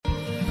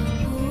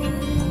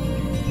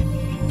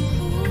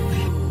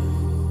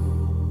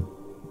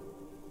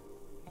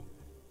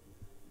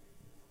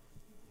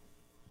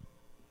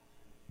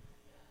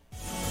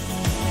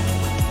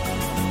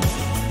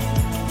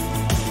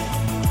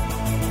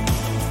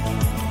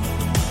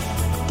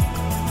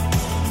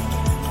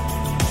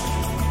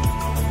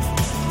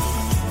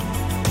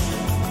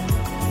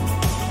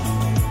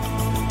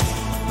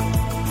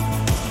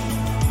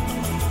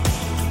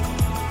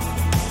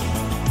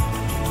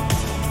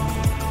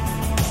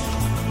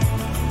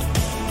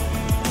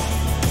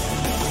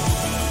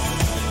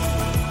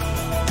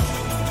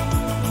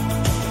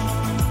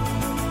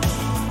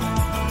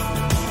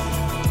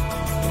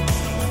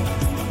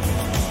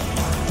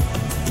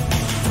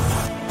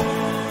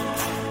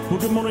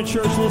morning,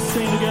 church. Let's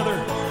sing together.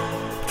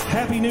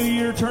 Happy New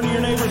Year. Turn to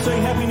your neighbor and say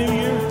Happy New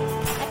Year.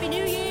 Happy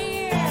New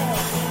Year.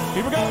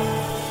 Here we go.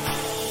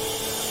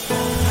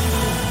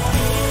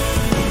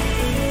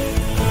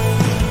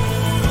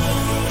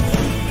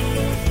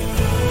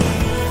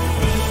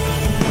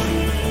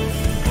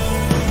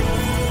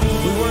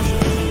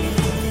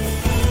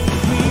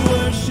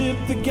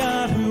 The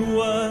God who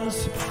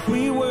was,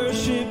 we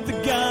worship the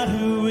God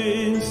who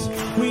is,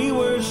 we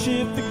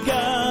worship the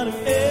God who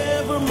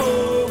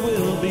evermore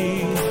will be.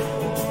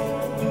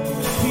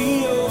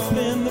 He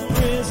opened the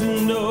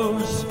prison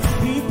doors,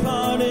 He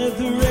parted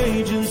the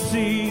raging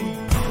sea.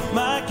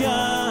 My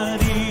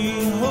God,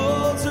 He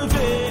holds a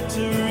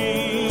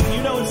victory.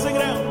 You know it, sing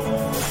it out.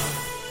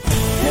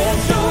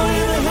 There's joy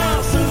in the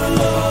house of the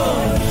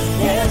Lord.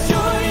 There's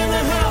joy in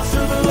the house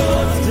of the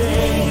Lord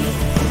today.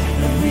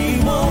 And we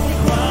won't be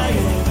quiet.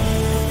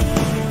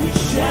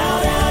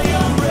 Shout out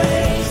your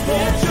praise.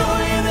 There's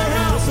joy in the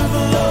house of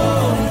the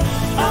Lord.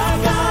 Our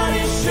God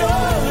is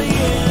surely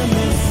in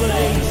this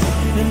place,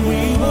 and we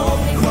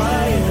won't be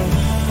quiet.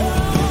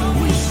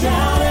 We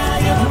shout out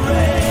your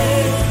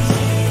praise.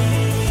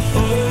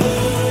 Oh,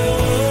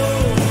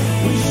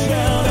 we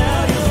shout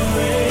out your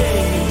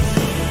praise.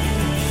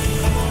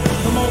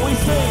 Come on, we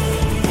sing.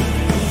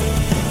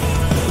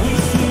 We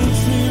sing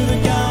to the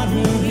God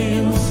who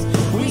heals.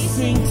 We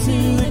sing to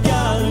the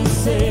God who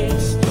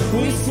saves.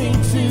 We sing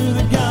to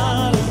the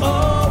God who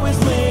always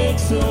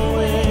makes a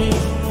way.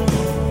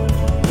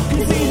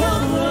 'Cause He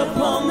hung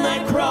upon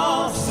that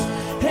cross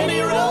and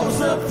He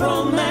rose up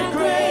from that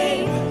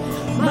grave.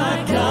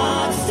 My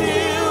God,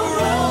 still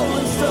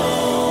rolling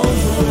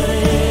stones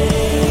away.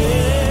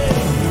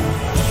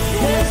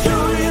 There's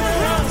joy in the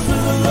house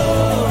of the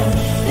Lord.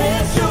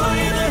 There's joy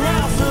in the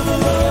house of the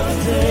Lord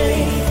today.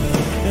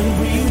 And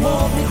we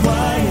won't be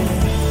quiet.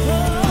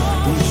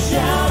 We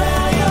shout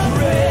out your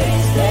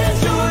praise. There's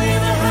joy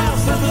in the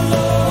house of the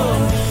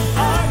Lord.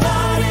 Our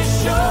God is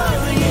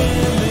surely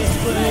in this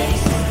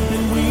place,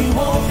 and we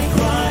won't be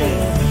quiet.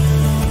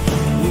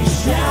 We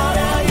shout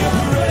out your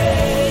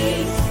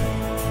praise.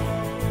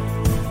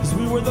 'Cause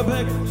we were the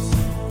beggars.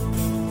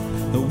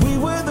 We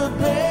were the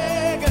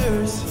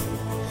beggars.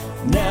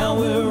 Now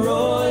we're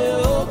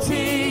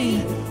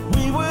royalty.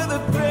 We were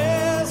the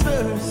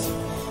prisoners.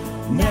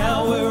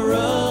 Now we're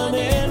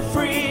running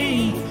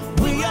free.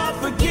 We are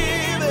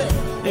forgiven,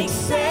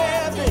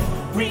 accepted,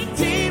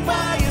 redeemed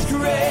by His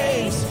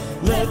grace.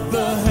 Let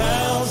the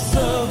house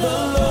of the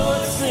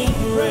Lord sing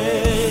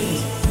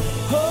praise.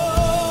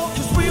 Oh,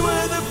 'cause we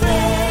were the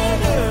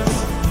beggars.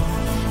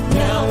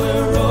 Now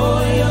we're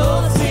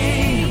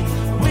royalty.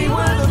 We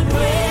were the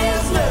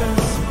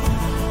prisoners.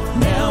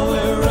 Now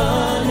we're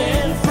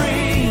running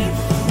free.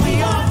 We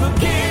are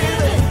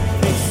forgiven,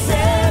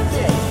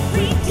 accepted,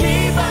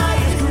 redeemed by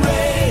His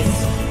grace.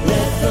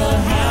 Let the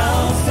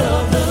house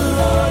of the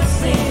Lord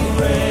sing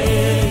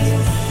praise.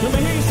 Let me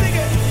hear you sing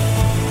it.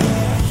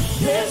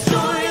 There's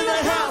joy in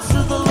the house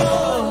of the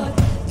Lord.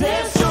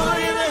 There's joy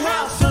in the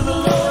house of the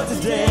Lord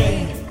today.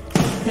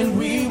 And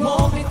we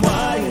won't be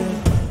quiet.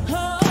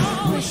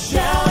 We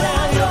shout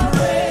out your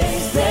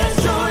praise. There's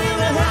joy in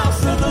the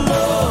house of the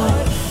Lord.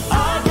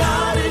 Our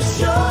God is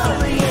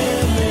surely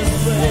in this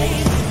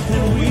place.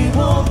 And we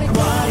won't be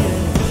quiet.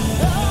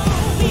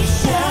 We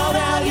shout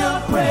out your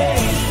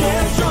praise.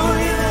 There's joy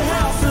in the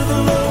house of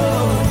the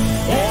Lord.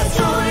 There's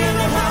joy in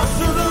the house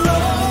of the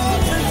Lord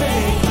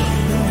today.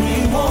 And we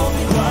won't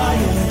be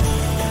quiet.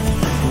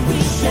 We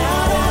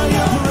shout out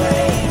your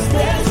praise.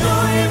 There's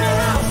joy in the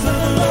house of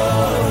the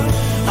Lord.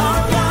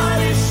 Our God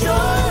is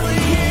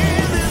surely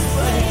in this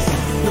place.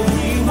 And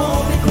we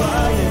won't be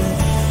quiet.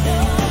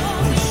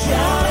 We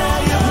shout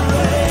out your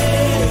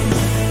praise.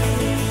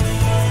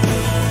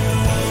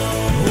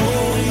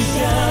 Oh, we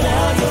shout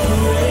out your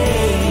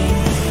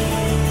praise.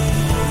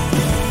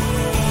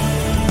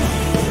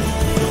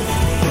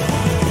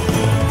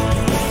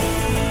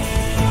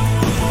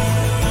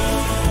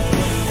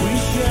 We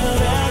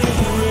shout out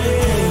your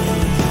praise.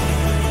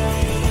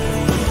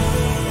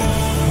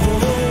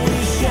 Oh, we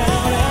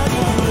shout out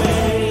your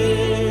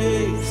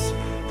praise.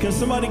 Can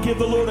somebody give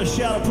the Lord a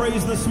shout of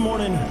praise this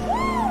morning?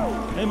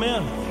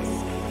 Amen.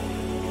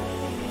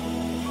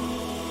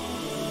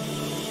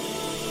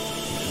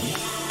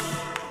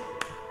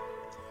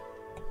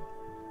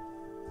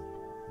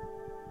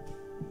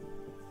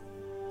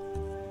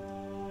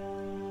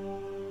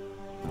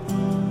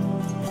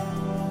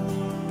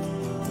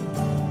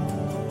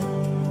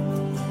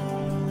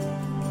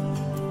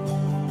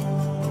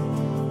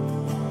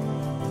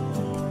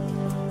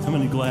 How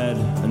many glad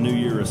a new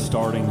year is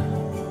starting?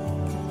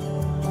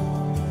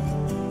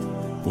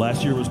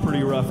 Last year was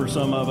pretty rough for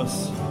some of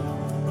us.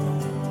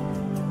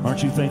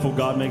 Aren't you thankful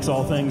God makes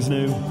all things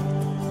new?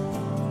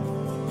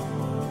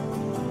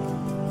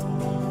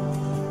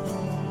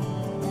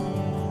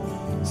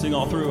 Sing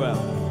all throughout.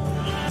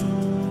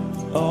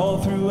 All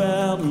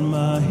throughout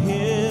my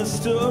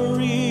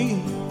history,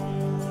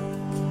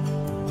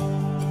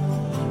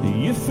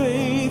 your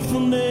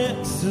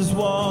faithfulness has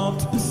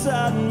walked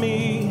beside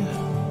me.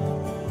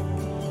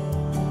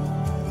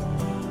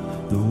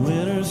 The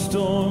winter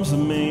storms have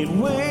made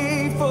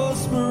way for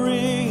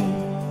spring.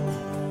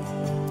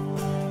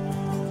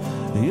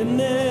 In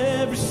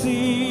every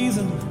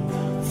season,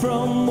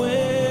 from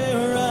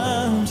where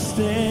I'm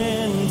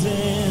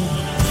standing,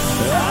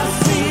 I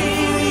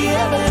see the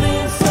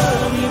evidence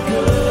of your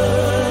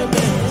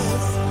goodness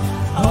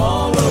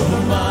all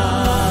over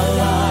my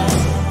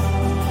life,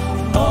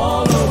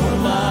 all over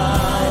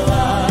my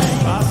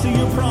life. I see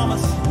your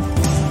promise.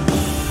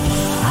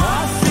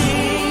 I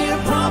see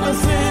your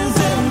promises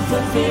in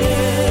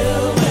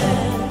fulfillment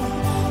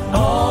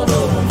all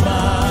over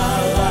my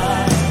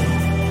life,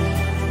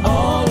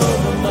 all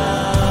over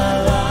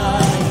my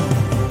life.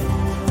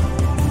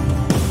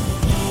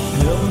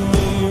 Help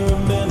me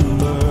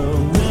remember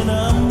when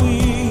I'm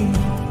weak.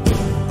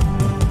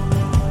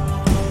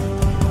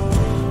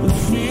 The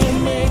fear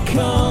may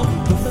come,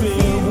 the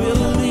fear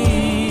will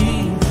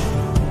leave.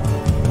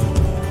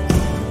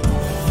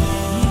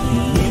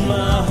 Lead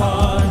my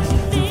heart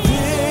to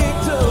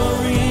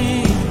victory.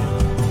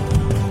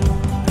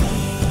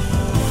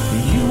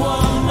 You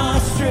are my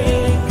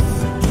strength,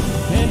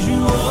 and you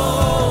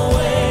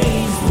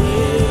always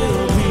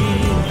will be.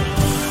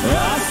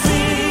 I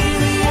see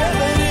the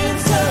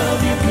evidence of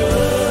your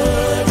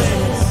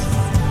goodness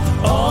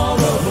all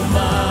over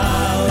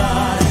my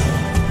life,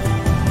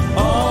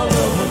 all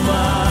over my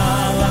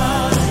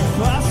life.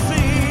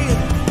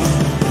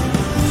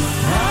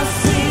 I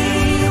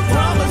see your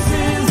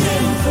promises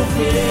in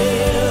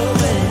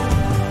fulfillment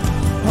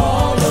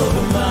all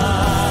over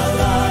my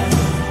life,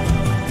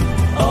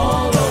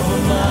 all over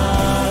my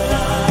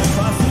life.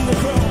 I see the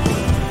cross.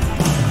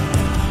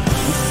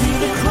 You see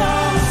the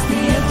cross, the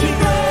empty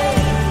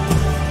grave.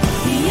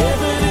 The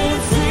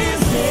evidence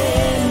is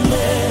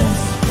endless.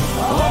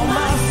 All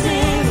my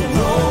sin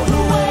rolled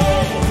away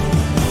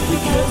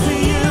because of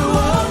you,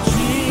 oh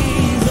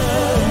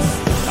Jesus.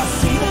 I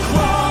see the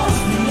cross,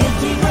 the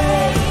empty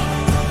grave.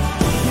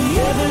 The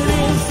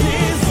evidence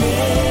is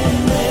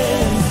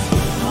endless.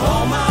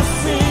 All my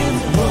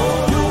sins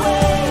rolled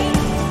away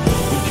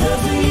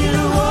because of you,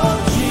 oh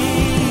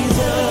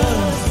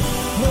Jesus.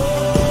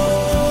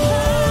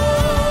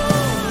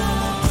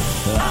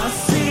 I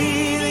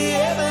see the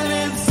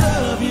evidence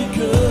of your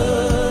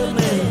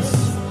goodness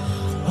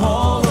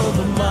all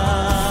over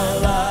my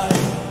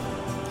life,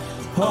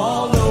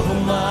 all over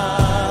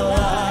my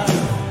life.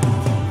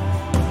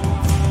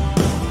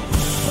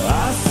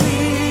 I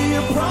see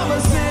your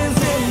promises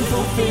in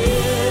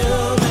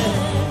fulfillment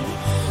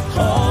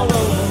all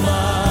over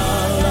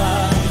my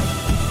life,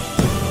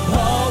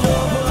 all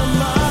over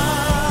my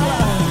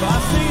life. I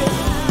see it.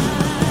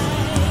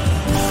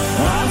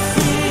 I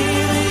see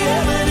the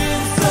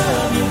evidence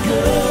of your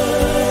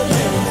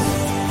goodness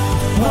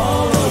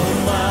all over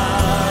my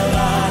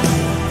life,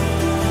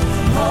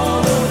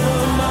 all over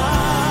my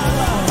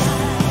life.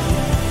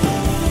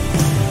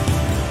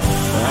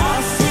 I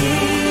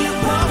see your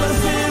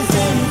promises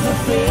in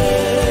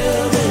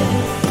fulfillment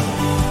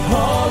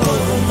all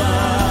over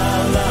my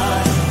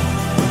life,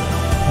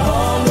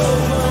 all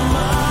over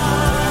my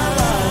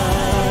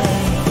life.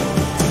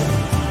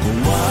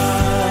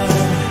 Why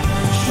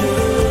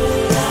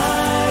should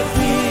I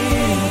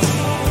fear?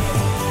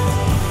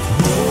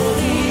 For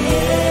the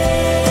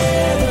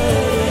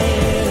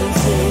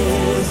evidence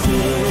is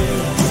here.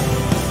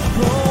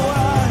 Oh,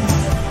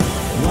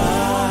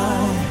 why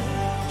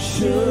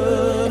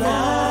should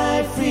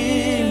I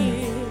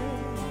fear?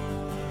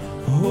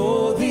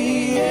 Oh,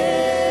 the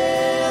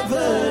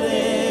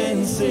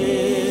evidence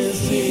is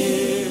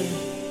here.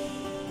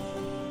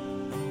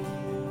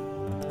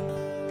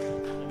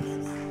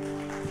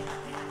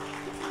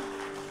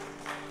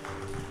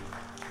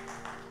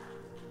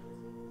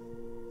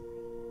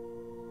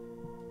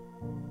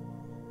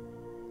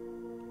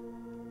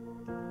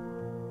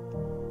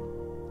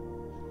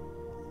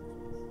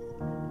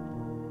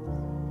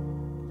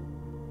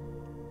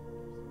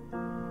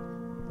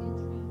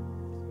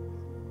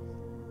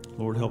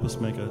 Lord, help us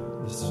make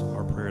this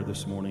our prayer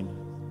this morning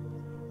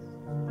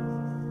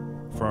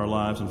for our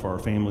lives and for our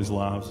families'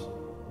 lives.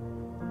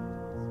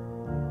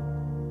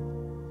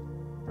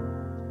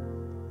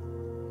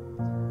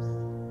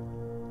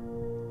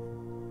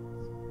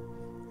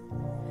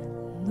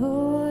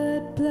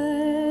 Lord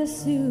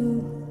bless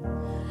you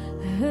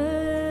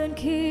and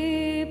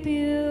keep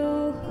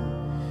you,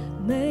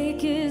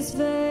 make his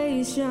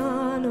face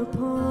shine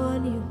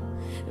upon you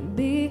and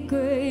be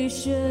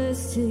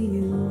gracious to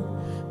you.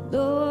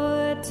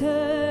 Lord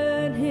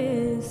turn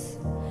his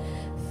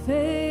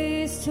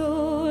face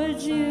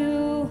towards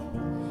you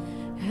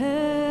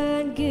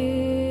and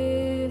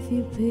give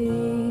you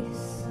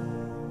peace.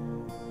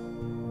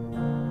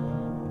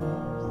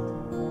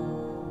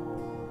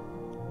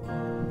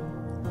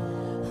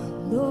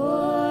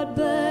 Lord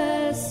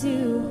bless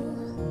you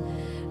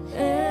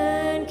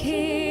and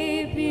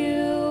keep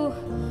you,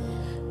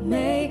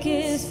 make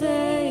his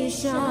face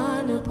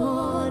shine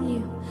upon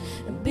you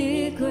and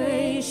be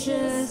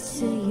gracious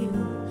to you.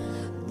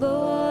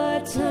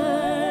 Lord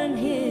turn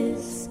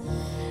his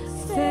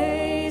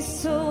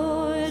face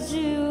towards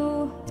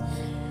you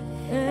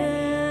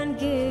and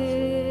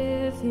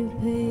give you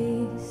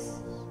peace.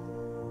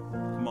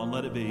 on,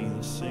 let it be.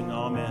 Let's sing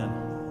amen.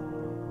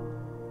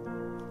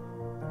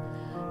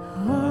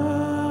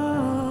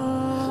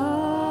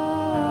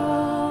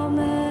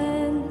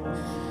 Amen.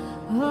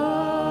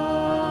 Amen.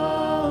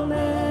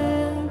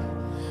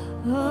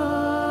 Amen.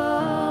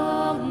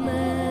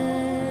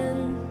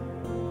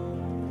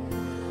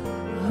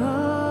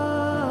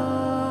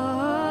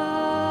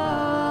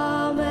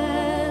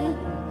 Amen.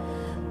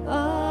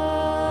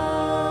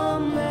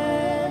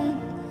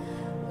 Amen.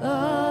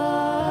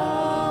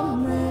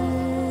 Amen.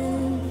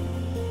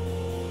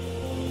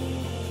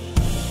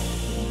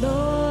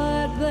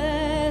 Lord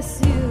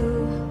bless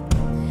you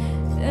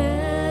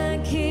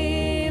and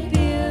keep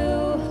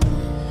you.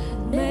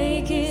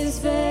 Make his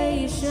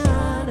face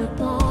shine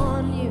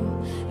upon you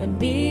and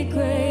be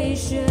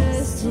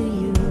gracious to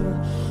you.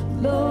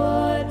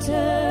 Lord,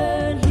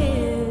 turn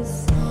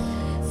his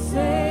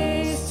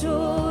face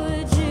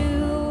towards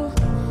you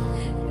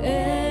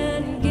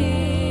and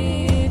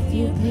give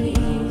you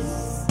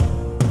peace.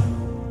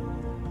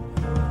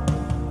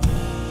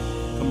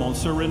 Come on,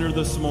 surrender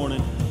this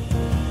morning.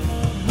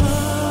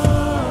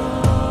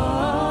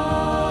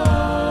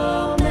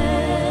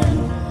 Amen.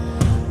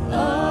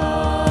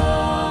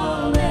 Amen.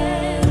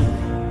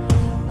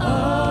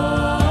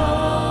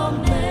 Amen.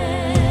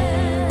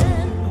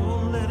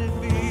 Oh, let it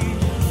be.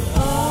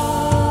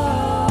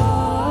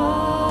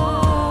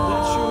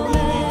 Let your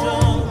will be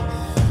done.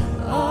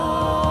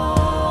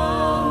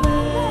 Amen.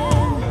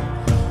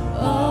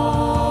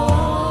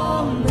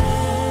 Amen.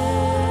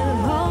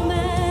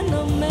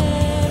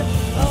 Amen.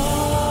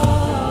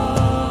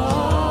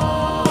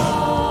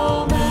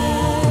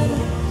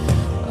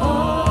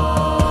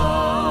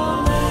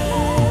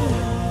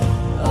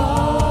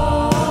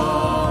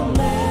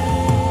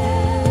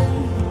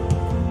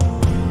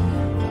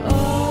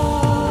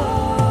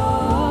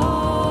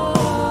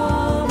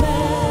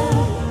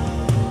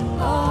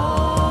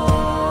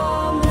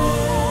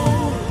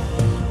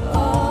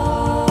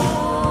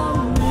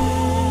 Amen.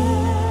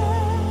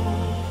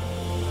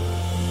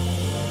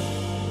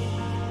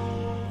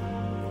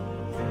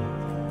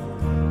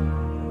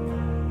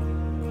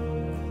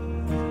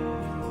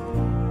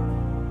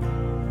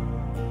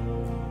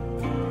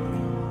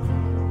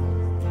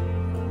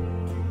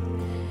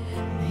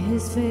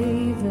 His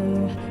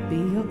favor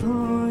be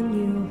upon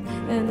you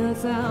and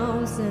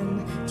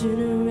 1,000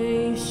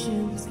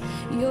 generations,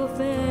 your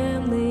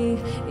family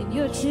and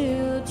your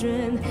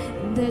children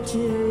and their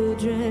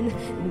children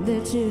and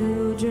their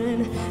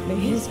children. May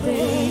his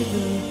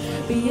favor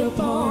be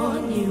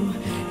upon you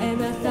and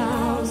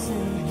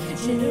 1,000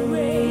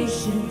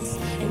 generations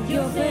and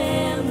your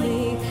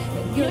family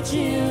and your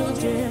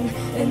children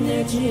and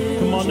their children.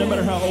 Come on, no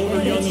matter how old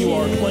or young you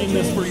are, claim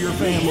this for your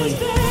family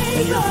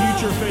and your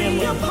future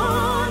family.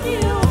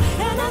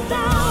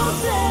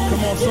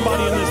 Come on,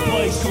 somebody in this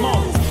place, come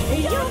on.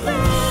 Your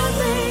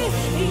family,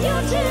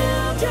 your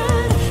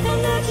children, and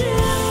their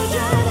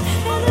children,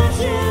 and their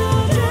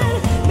children.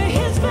 May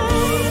his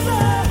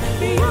favor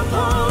be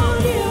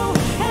upon you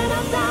and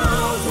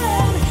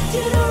 1,000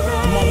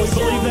 generations. Come on, we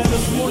believe that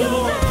this morning, Your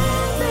Lord.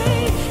 family,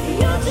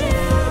 your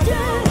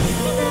children,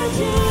 and their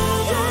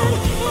children,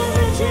 and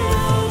their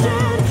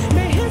children.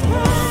 May his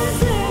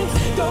presence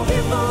go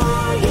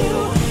before you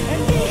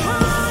and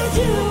behind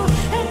you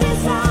and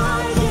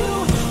beside you,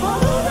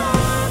 all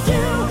around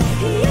you.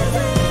 He is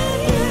with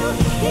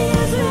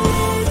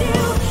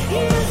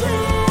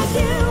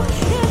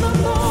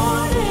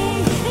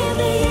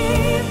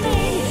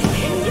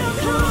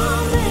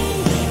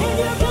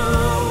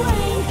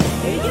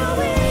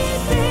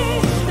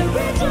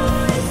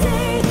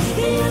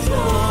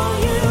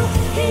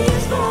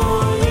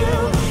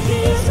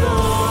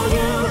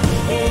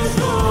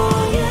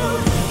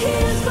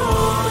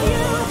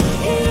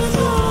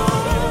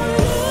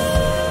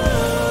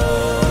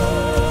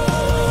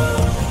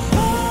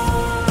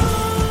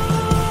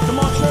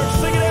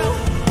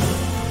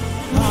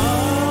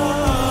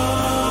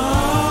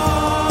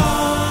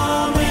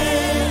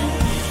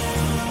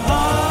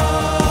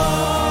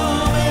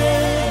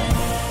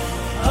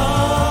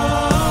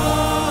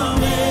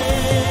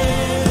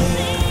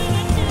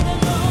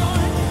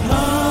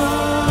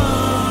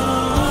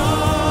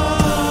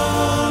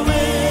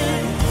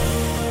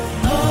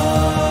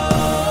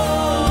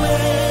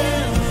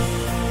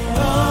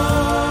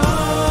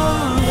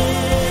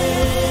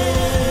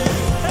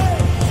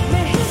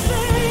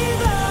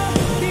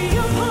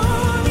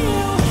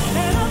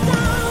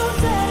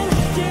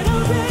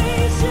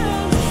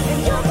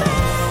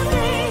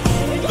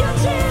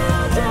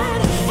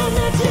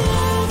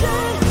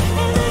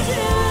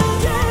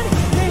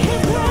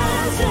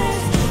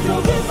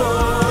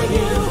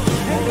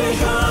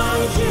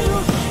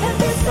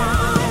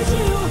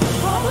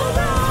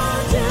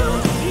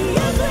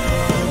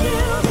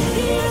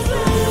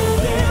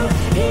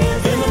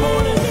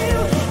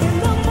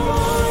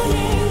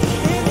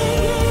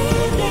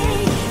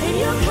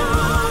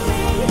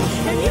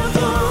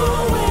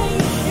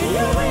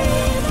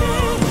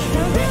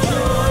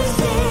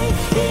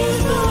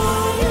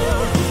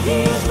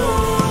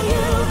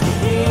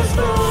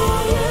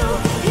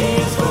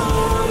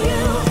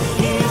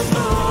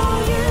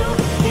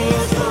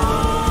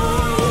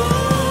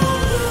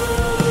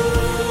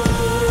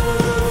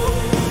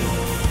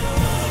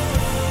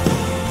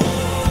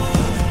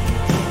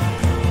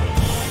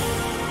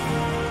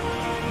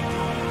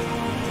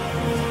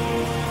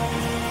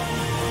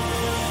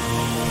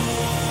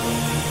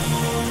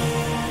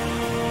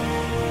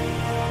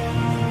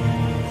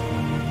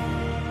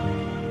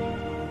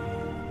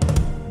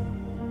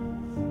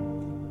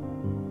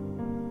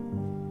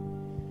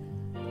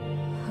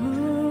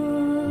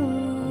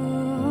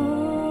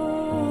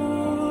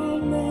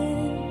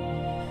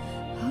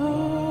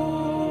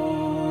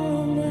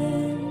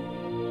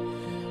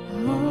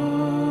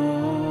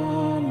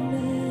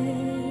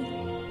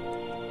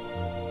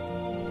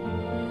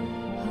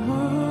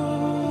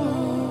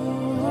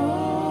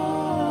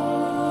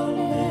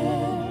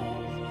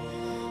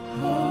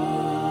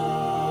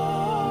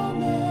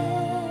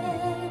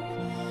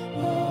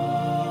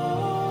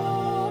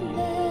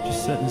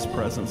His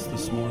presence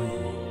this morning.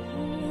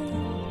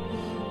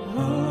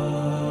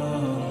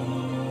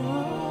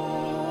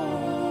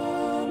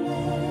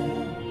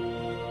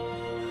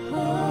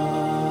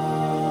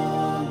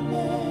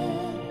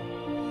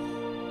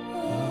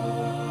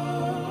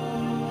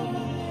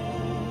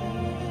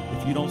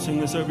 If you don't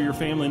sing this over your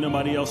family,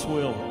 nobody else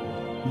will.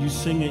 You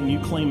sing it and you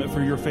claim it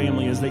for your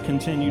family as they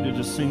continue to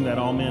just sing that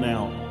amen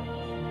out.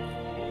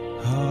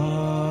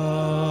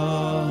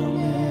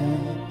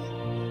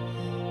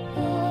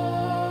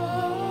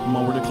 Come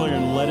on, we're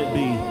declaring, let it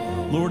be.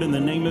 Lord, in the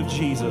name of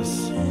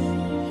Jesus,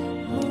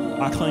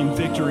 I claim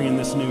victory in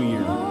this new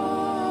year.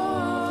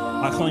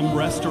 I claim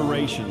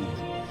restoration.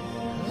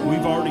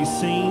 We've already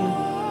seen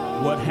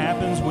what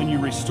happens when you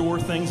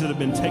restore things that have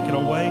been taken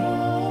away.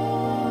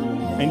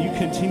 And you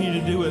continue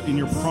to do it in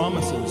your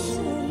promises.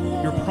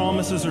 Your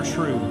promises are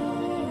true.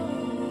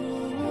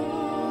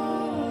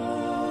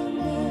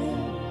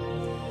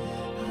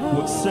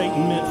 What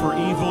Satan meant for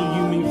evil,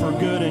 you mean for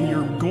good, and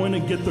you're going to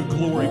get the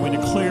glory. We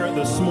declare it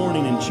this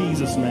morning in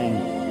Jesus'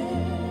 name.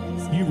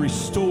 You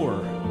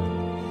restore.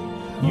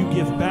 You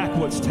give back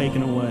what's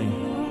taken away.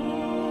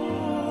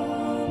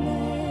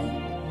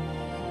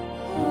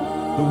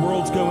 The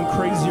world's going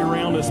crazy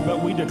around us,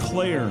 but we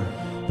declare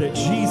that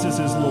Jesus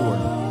is Lord.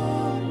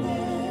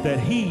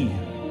 That He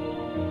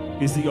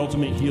is the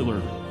ultimate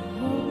healer.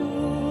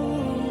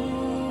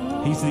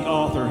 He's the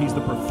author, He's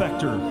the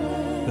perfecter,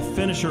 the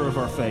finisher of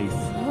our faith.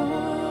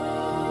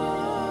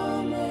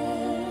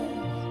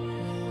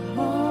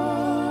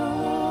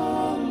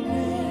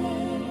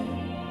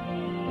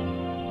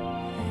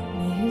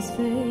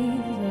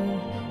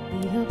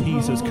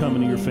 Peace is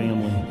coming to your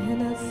family.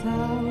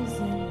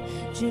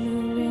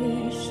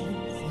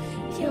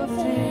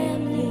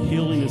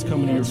 Healing is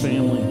coming to your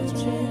family.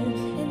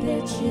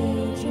 Their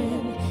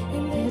children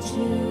and their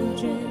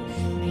children,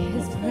 may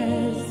His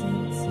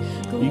presence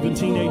go. Even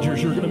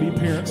teenagers, you're going to be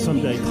parents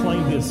someday.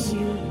 Claim this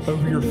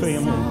over your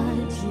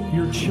family,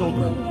 your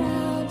children,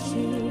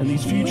 and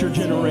these future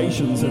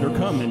generations that are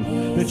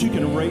coming, that you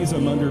can raise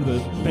them under the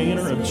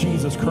banner of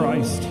Jesus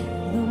Christ.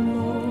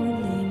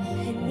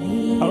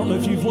 I don't know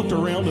if you've looked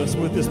around us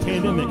with this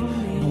pandemic.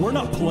 We're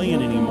not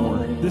playing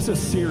anymore. This is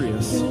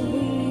serious.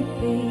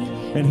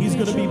 And He's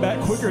going to be back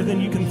quicker than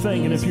you can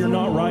think. And if you're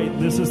not right,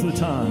 this is the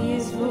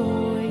time.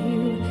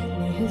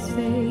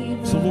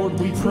 So, Lord,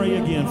 we pray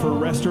again for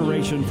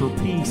restoration, for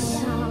peace.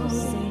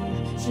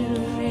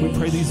 We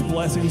pray these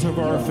blessings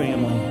over our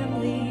family.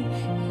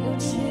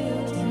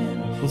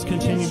 Let's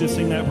continue to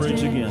sing that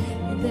bridge again.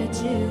 The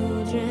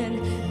children,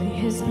 may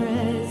His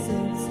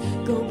presence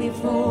go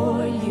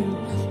before you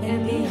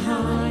and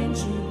behind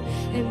you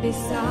and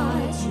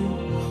beside you,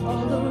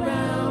 all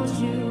around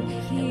you.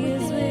 He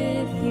is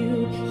with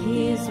you,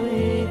 He is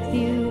with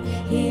you,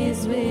 He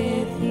is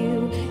with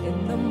you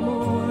in the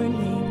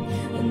morning,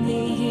 in the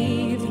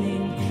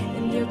evening,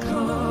 and you're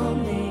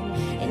coming,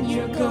 and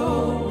you're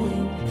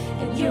going,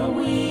 and you're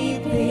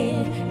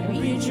weeping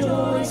and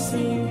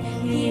rejoicing.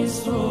 He is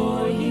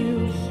for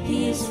you,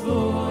 He is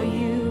for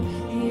you,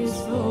 He is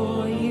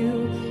for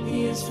you,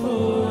 He is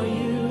for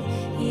you,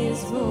 He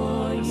is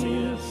for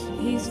you,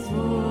 He's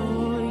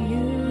for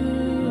you.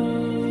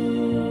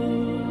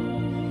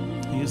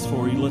 He is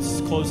for you.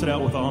 Let's close it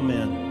out with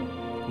amen.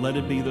 Let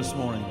it be this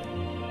morning.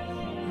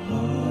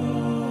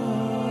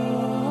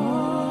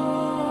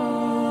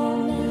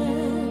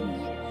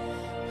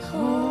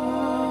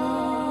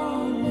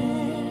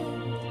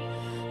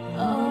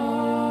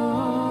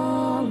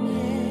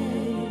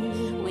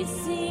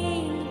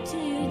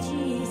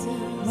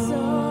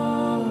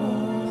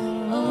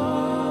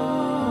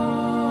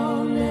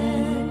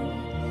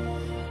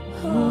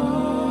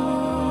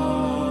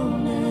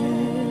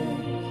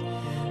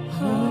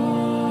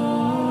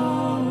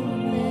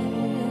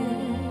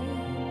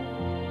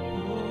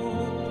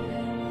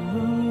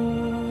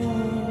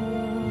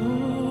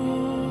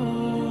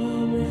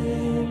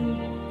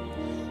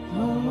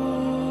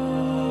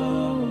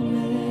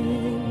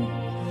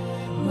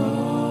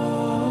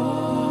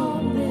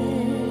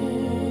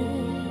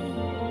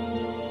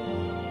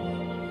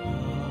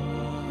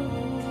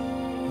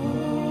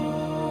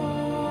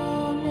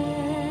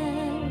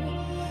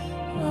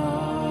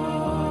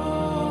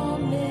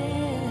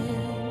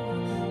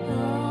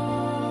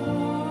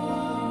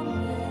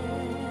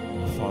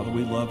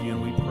 We love you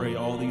and we pray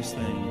all these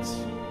things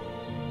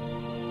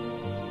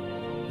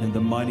in the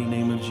mighty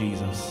name of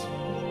Jesus.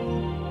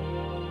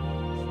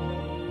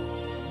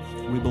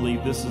 We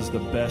believe this is the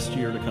best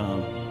year to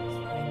come.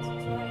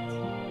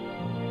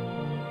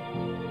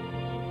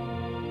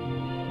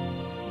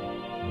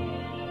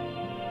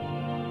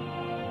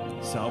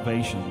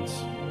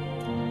 Salvations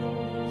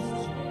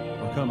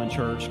are coming,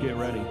 church. Get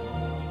ready.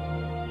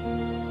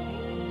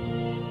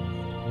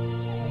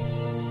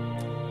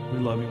 We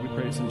love you. We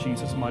pray this in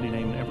Jesus' mighty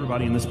name. And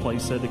everybody in this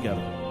place said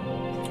together,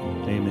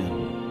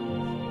 amen.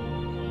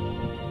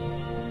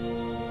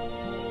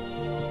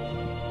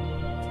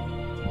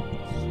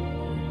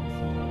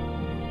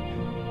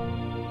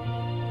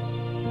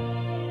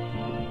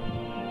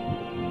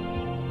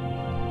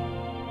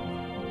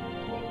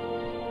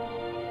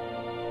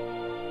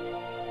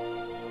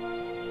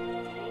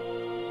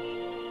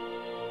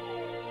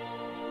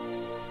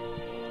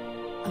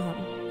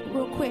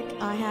 Real quick,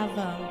 I have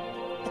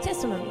a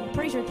testimony, a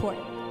praise report.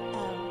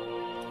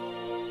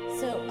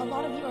 So a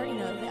lot of you already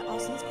know that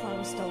Austin's car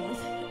was stolen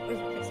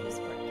over Christmas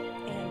break.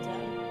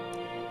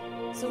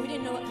 And so we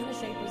didn't know what kind of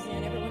shape it was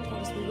in. Everyone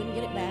told us we wouldn't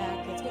get it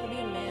back. It's going to be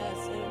a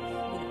mess. And,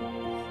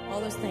 all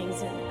those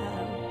things. And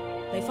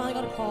they finally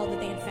got a call that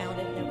they had found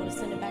it. They were going to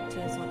send it back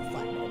to us on a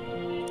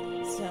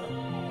flatbed. So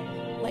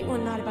late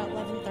one night, about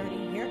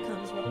 11:30, here it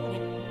comes.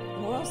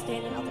 We're all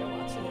standing out there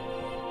watching it.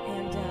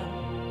 And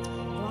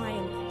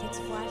Brian takes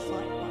a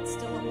flashlight while it's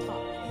still on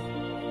top.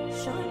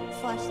 Shine the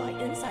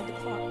flashlight inside the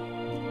car.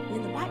 And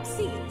in the back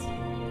seat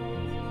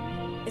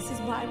is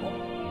his Bible.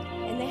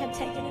 And they had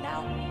taken it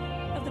out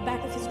of the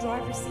back of his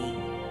driver's seat.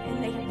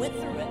 And they went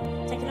through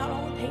it, taken out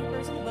all the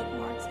papers and the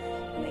bookmarks,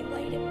 and they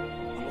laid it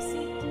on the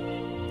seat.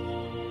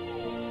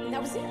 And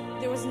that was it.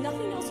 There was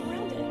nothing else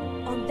around it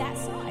on that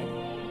side.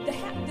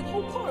 The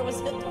whole car was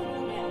a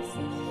total mess.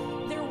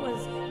 There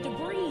was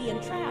debris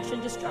and trash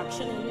and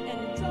destruction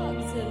and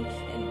drugs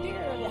and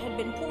beer that had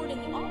been poured in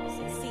the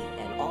opposite seat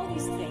and all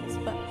these things.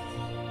 But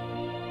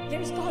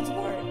there's God's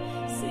Word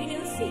sitting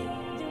in the seat.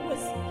 There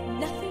was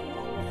nothing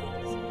wrong with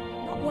it.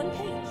 Not one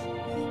page.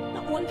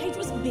 Not one page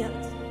was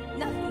bent.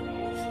 Nothing.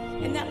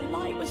 And that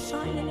light was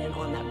shining in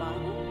on that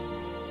Bible.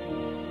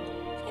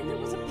 And there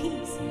was a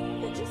peace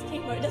that just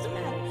came over. It doesn't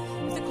matter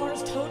if the car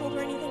is totaled or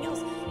anything else.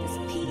 This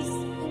peace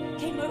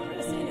came over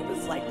us, and it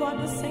was like God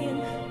was saying,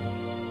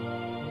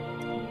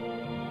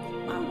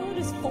 my word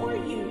is for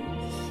you.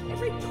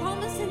 Every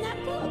promise in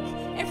that book,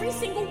 every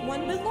single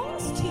one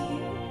belongs to you.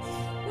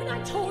 When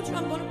I told you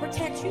I'm going to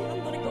protect you,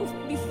 I'm going to go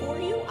before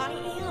you, I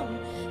am.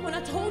 When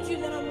I told you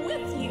that I'm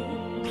with you,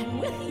 I'm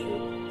with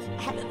you.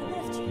 I haven't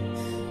left you.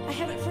 I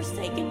haven't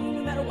forsaken you,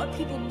 no matter what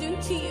people do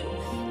to you.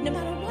 No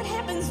matter what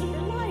happens in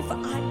your life,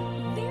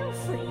 I'm there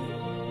for you.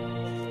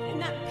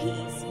 And that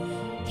peace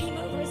came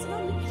over us. And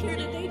I'm here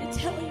today to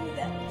tell you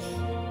that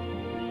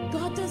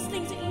God does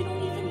things that you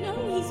don't even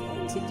know He's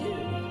going to do.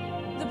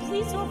 The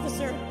police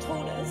officer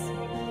told us,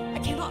 I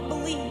cannot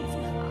believe,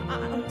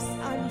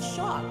 I'm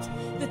shocked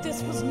that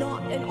this was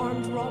not an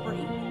armed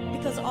robbery,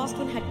 because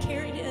Austin had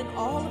carried in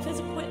all of his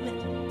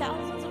equipment,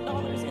 thousands of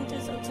dollars, into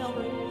his hotel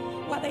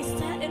room while they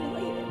sat and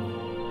waited.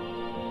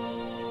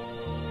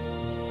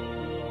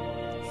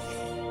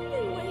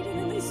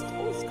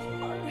 Stole his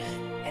car,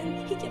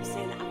 and he kept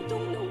saying, I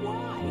don't know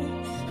why.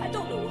 I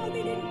don't know why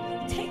they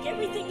didn't take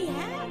everything he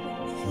had.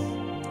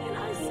 And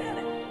I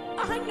said,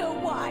 I know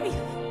why.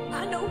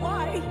 I know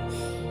why.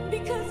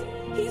 Because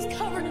he's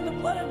covered in the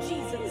blood of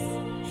Jesus.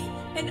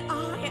 And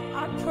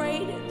I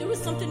prayed. There was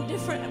something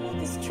different about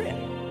this trip.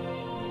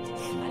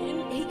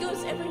 He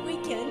goes every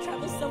weekend,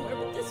 travels somewhere,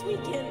 but this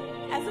weekend,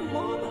 as a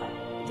mama,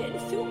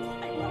 didn't feel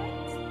quite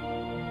right.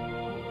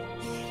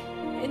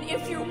 And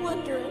if you're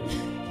wondering,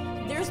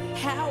 there's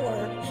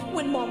power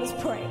when mamas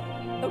pray,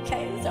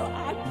 okay? So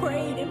I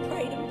prayed and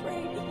prayed and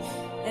prayed,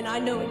 and I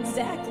know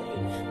exactly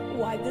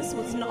why this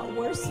was not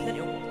worse than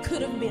it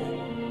could have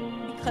been,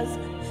 because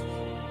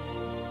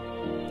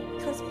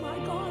my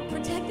God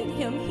protected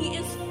him. He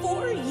is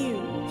for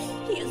you.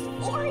 He is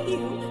for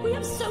you. We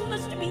have so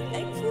much to be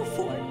thankful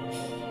for,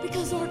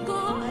 because our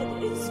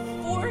God is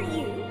for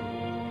you.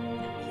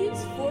 He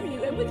is for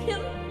you, and with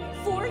him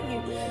for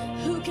you,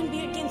 who can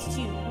be against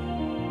you?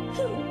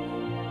 Who?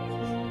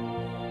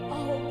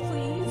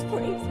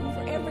 Praise him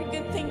for every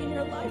good thing in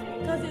your life,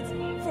 because it's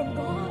from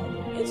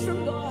God. It's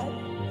from God.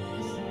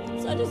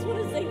 So I just want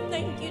to say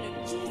thank you to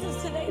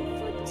Jesus today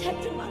for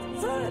protecting my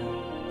son.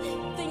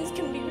 Things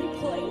can be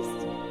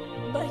replaced,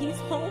 but he's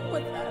home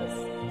with us.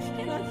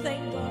 And I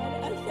thank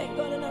God. I thank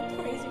God, and I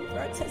praise him for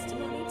our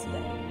testimony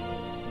today.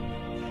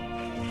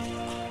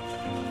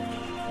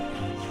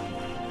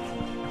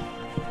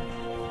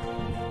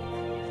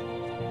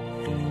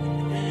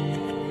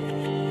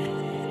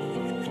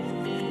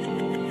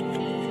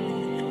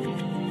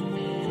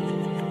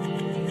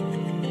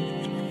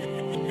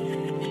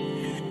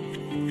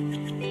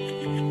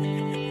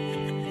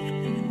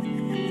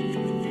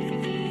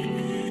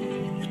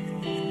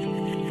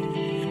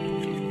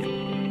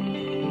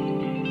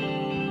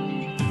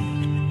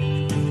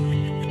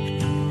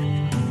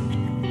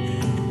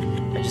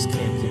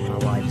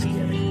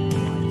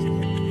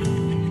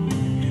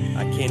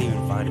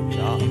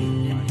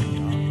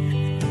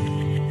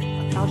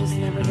 I'll just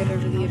never get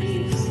over the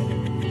abuse.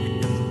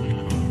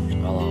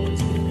 I'll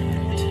always be an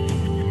addict.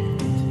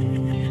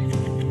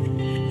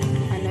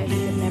 I know he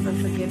could never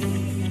forgive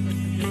me.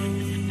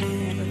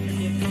 Never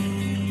forgive me.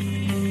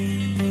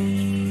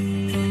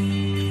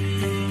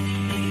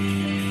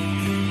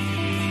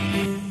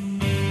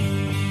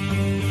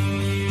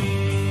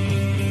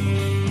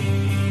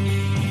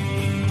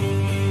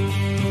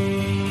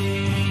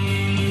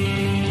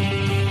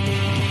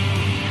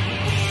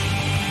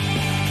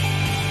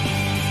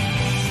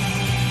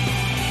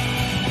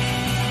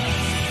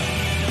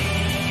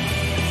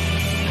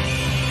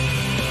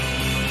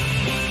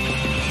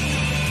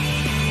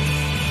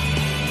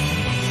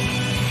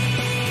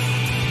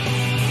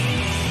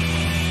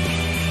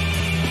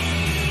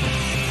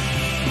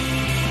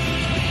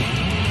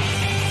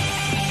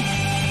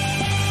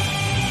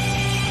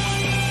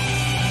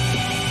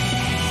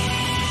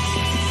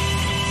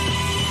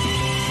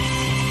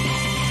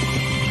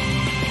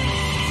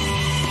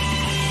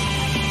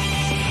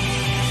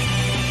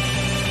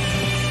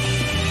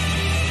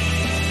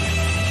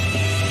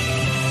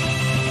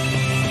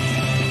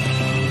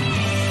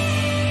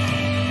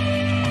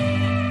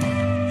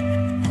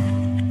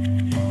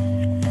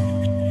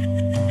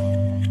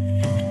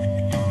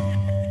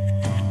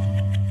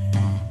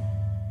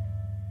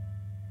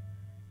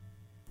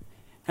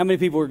 How many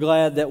people are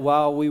glad that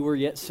while we were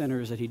yet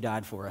sinners that he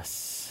died for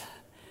us?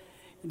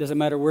 It doesn't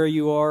matter where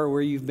you are or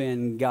where you've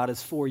been, God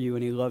is for you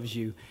and he loves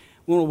you.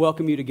 We want to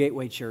welcome you to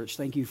Gateway Church.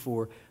 Thank you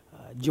for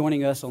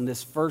joining us on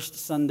this first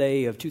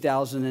Sunday of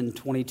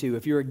 2022.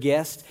 If you're a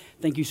guest,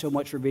 thank you so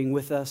much for being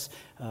with us.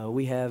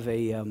 We have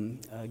a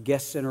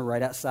guest center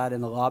right outside in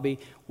the lobby.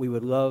 We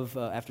would love,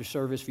 after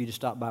service, for you to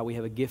stop by. We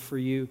have a gift for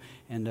you,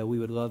 and we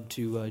would love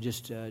to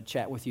just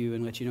chat with you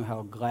and let you know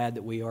how glad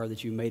that we are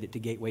that you made it to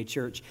Gateway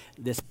Church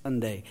this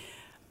Sunday.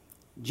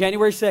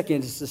 January 2nd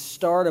is the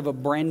start of a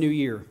brand new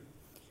year.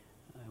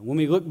 When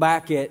we look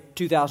back at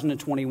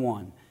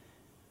 2021,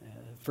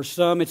 for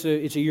some, it's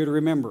a year to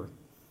remember.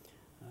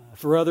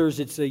 For others,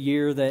 it's a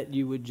year that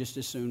you would just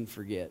as soon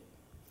forget.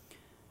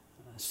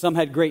 Some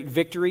had great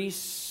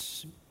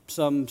victories.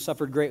 Some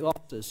suffered great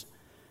losses.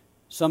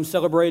 Some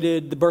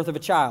celebrated the birth of a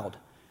child.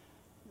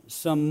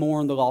 Some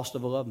mourned the loss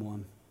of a loved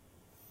one.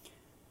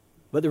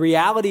 But the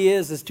reality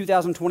is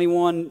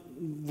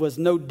 2021 was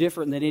no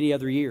different than any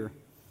other year.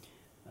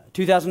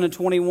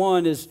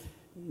 2021 is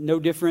no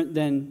different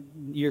than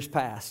years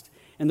past.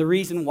 And the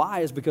reason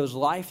why is because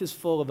life is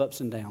full of ups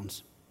and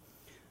downs.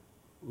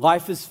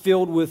 Life is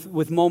filled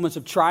with moments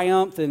of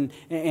triumph and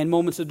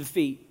moments of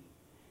defeat.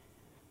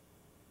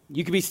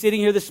 You could be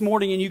sitting here this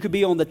morning and you could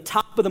be on the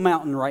top of the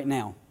mountain right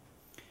now.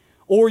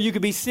 Or you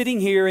could be sitting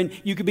here and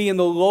you could be in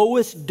the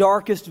lowest,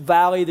 darkest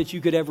valley that you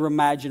could ever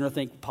imagine or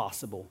think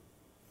possible.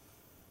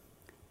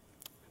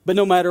 But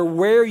no matter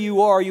where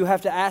you are, you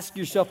have to ask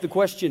yourself the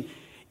question,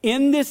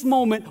 in this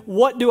moment,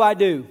 what do I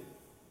do?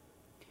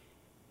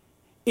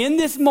 In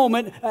this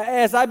moment,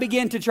 as I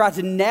begin to try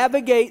to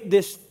navigate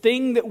this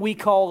thing that we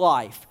call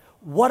life,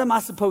 what am I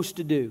supposed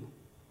to do?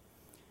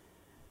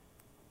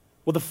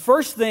 Well, the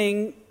first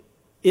thing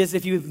is,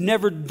 if you've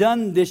never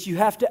done this, you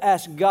have to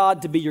ask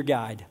God to be your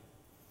guide.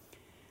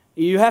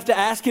 You have to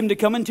ask Him to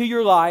come into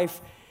your life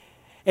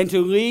and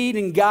to lead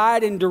and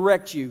guide and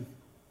direct you.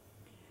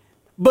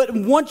 But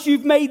once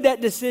you've made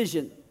that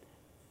decision,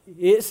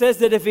 it says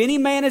that if any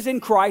man is in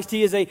Christ,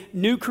 he is a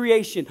new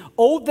creation.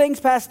 Old things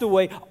passed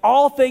away,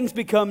 all things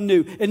become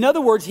new. In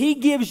other words, He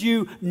gives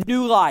you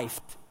new life.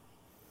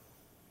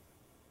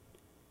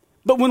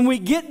 But when we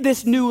get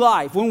this new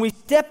life, when we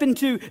step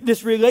into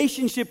this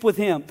relationship with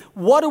Him,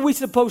 what are we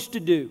supposed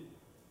to do?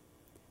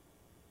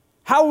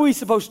 How are we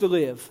supposed to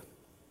live?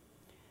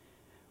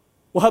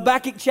 Well,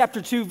 Habakkuk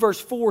chapter 2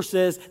 verse 4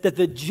 says that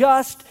the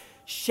just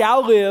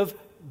shall live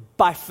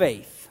by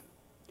faith.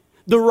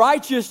 The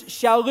righteous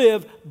shall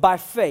live by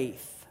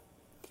faith.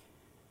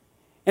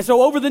 And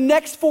so over the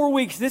next 4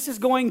 weeks, this is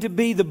going to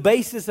be the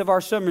basis of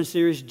our sermon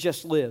series,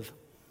 Just Live.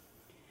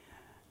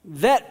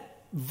 That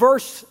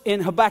verse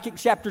in Habakkuk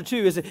chapter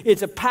 2,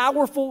 it's a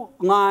powerful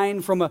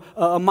line from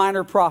a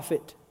minor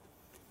prophet.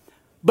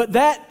 But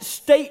that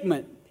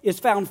statement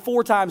is found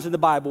 4 times in the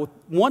Bible.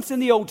 Once in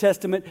the Old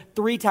Testament,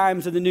 3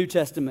 times in the New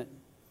Testament.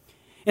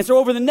 And so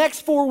over the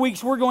next 4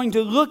 weeks, we're going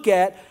to look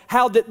at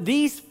how that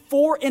these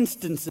 4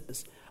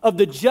 instances of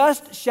the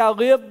just shall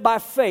live by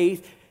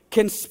faith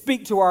can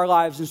speak to our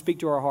lives and speak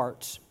to our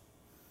hearts.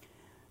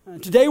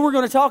 Today we're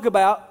going to talk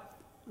about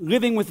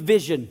living with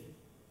vision.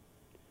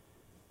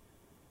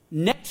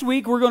 Next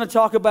week we're going to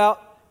talk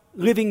about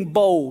living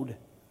bold.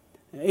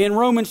 In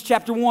Romans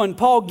chapter 1,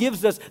 Paul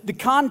gives us the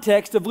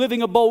context of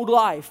living a bold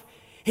life.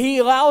 He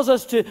allows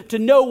us to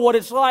know what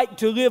it's like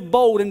to live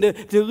bold and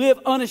to live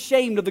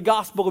unashamed of the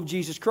gospel of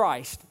Jesus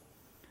Christ.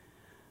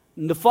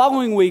 And the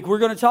following week, we're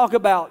going to talk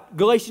about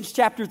Galatians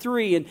chapter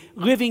 3 and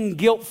living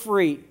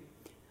guilt-free.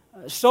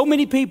 So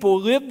many people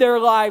live their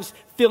lives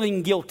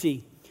feeling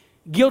guilty.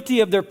 Guilty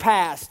of their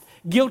past.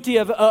 Guilty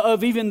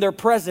of even their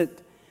present.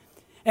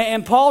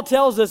 And Paul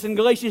tells us in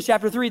Galatians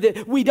chapter 3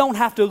 that we don't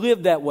have to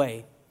live that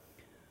way.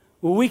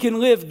 Well, we can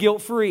live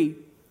guilt-free.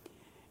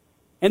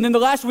 And then the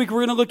last week, we're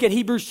going to look at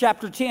Hebrews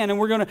chapter 10, and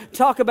we're going to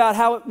talk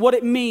about what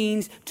it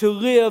means to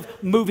live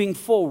moving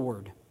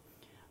forward.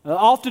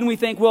 Often we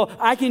think, well,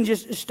 I can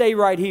just stay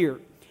right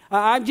here.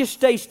 I just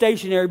stay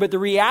stationary. But the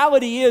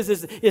reality is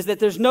that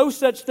there's no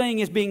such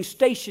thing as being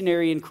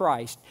stationary in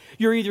Christ.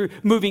 You're either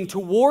moving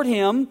toward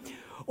Him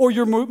or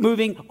you're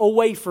moving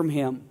away from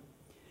Him.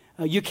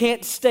 You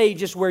can't stay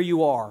just where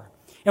you are.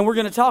 And we're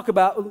going to talk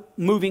about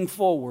moving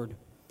forward.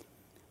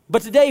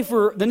 But today,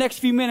 for the next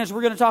few minutes,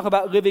 we're going to talk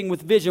about living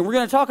with vision. We're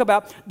going to talk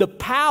about the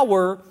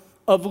power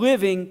of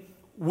living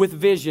with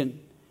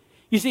vision.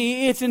 You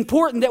see, it's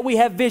important that we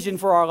have vision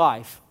for our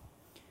life.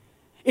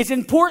 It's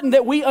important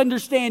that we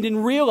understand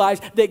and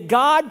realize that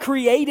God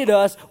created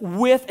us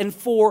with and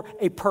for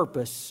a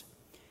purpose.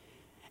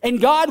 And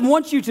God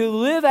wants you to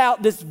live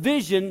out this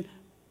vision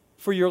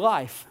for your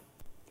life.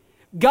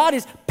 God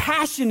is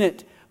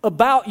passionate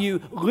about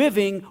you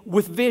living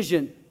with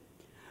vision.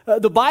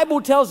 The Bible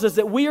tells us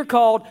that we are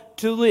called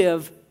to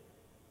live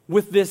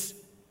with this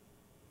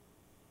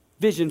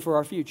vision for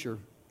our future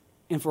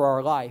and for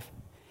our life.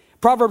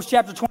 Proverbs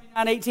chapter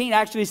 29:18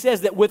 actually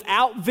says that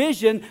without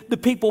vision, the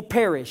people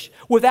perish.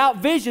 Without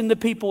vision, the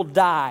people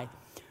die.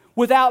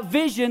 Without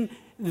vision,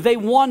 they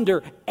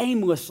wander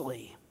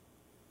aimlessly.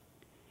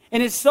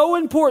 And it's so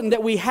important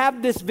that we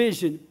have this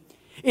vision.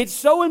 It's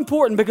so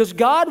important because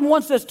God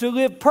wants us to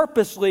live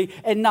purposely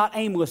and not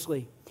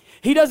aimlessly.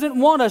 He doesn't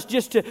want us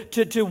just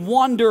to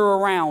wander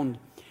around.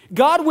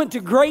 God went to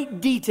great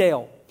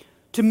detail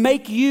to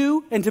make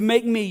you and to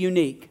make me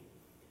unique.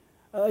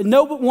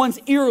 No one's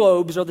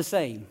earlobes are the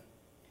same.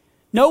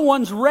 No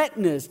one's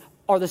retinas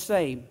are the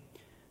same.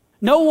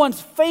 No one's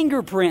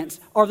fingerprints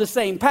are the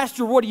same.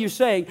 Pastor, what are you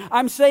saying?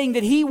 I'm saying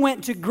that He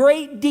went to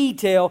great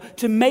detail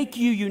to make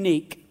you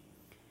unique.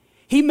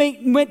 He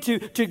went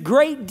to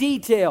great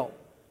detail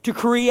to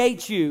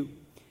create you.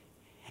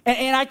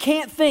 And I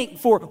can't think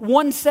for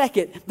 1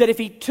 second that if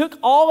He took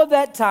all of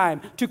that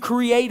time to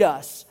create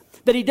us,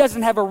 that He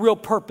doesn't have a real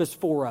purpose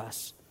for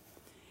us.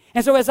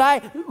 And so as I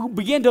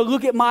begin to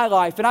look at my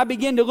life and I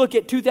begin to look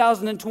at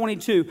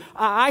 2022,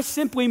 I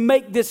simply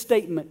make this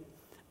statement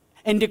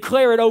and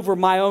declare it over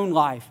my own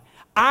life.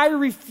 I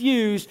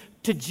refuse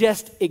to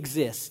just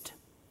exist.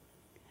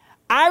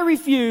 I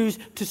refuse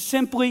to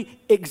simply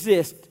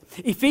exist.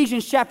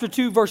 Ephesians chapter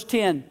 2 verse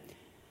 10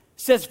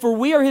 says, "For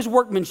we are His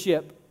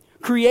workmanship,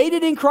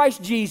 created in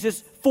Christ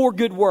Jesus for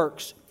good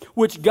works,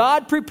 which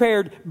God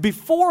prepared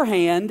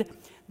beforehand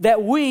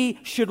that we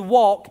should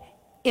walk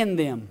in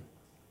them."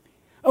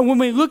 And when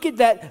we look at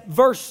that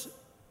verse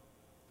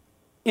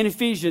in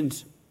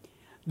Ephesians,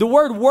 the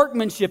word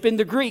workmanship in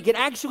the Greek, it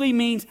actually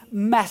means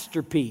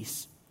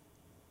masterpiece.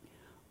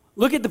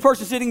 Look at the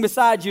person sitting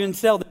beside you and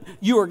tell them,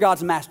 you are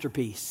God's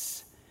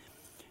masterpiece.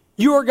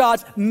 You are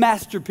God's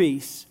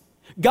masterpiece.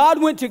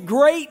 God went to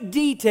great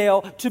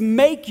detail to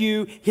make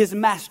you His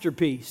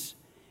masterpiece.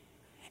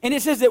 And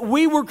it says that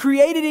we were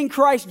created in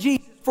Christ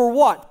Jesus for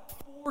what?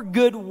 For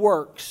good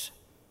works.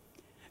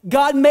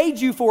 God made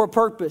you for a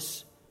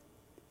purpose.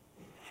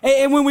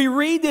 And when we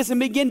read this and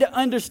begin to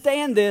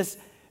understand this,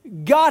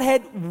 God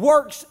had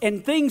works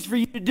and things for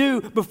you to do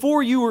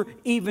before you were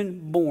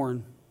even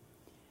born.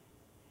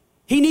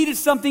 He needed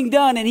something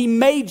done and He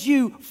made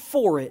you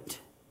for it.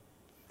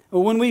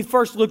 When we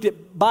first looked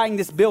at buying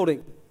this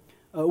building,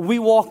 we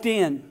walked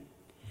in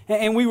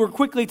and we were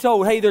quickly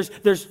told, hey,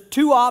 there's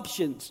two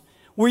options.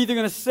 We're either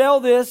going to sell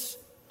this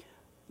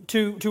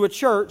to a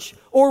church,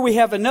 or we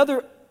have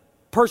another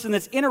person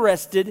that's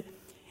interested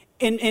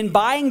in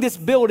buying this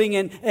building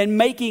and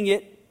making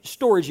it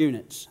storage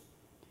units.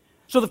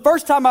 So the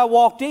first time I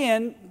walked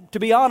in, to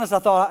be honest, I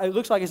thought it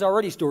looks like it's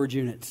already storage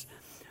units.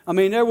 I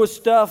mean, there was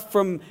stuff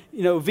from,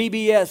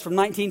 VBS from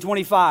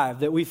 1925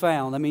 that we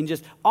found. I mean,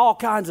 just all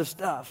kinds of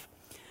stuff.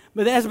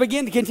 But as I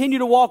began to continue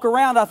to walk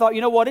around, I thought,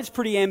 you know what, it's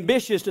pretty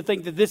ambitious to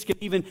think that this could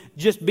even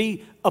just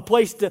be a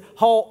place to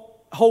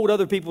hold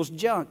other people's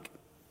junk,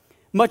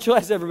 much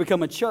less ever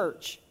become a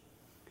church.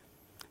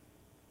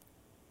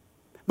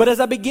 But as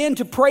I began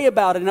to pray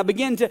about it and I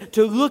began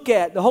to look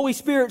at, the Holy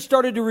Spirit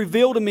started to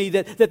reveal to me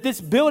that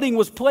this building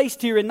was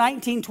placed here in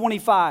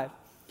 1925.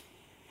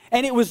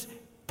 And it was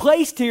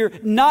placed here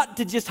not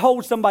to just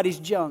hold somebody's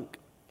junk.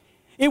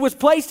 It was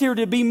placed here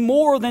to be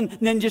more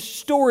than just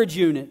storage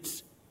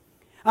units.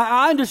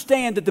 I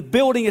understand that the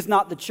building is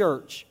not the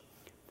church.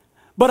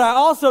 But I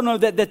also know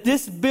that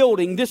this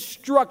building, this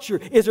structure,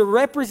 is a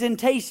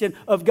representation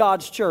of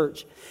God's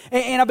church.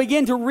 And I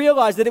began to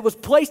realize that it was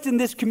placed in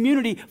this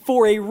community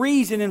for a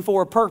reason and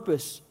for a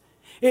purpose.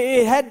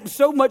 It had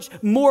so much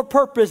more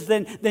purpose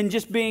than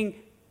just being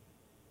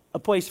a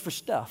place for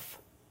stuff.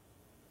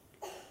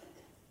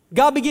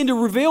 God began to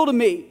reveal to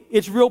me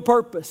its real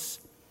purpose.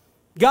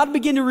 God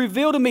began to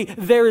reveal to me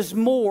there is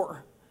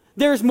more.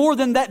 There is more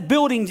than that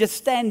building just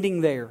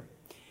standing there.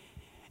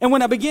 And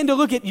when I begin to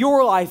look at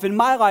your life and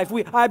my life,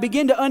 I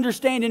begin to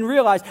understand and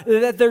realize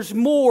that there's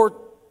more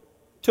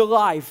to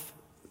life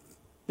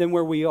than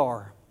where we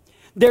are.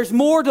 There's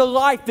more to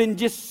life than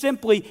just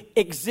simply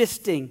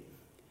existing.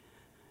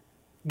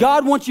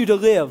 God wants you to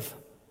live.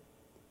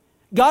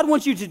 God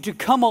wants you to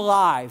come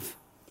alive.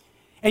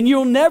 And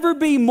you'll never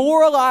be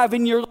more alive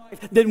in your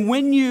life than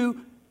when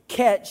you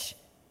catch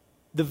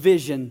the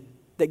vision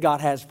that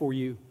God has for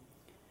you.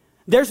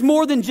 There's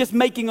more than just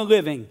making a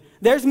living.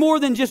 There's more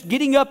than just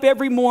getting up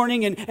every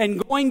morning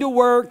and going to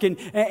work and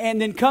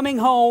then coming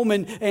home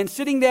and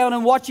sitting down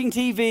and watching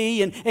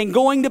TV and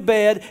going to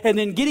bed and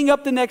then getting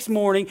up the next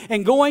morning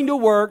and going to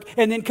work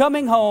and then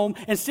coming home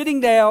and sitting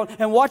down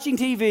and watching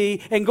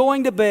TV and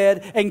going to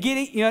bed and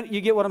getting,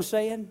 you get what I'm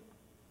saying?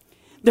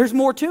 There's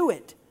more to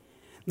it.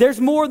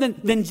 There's more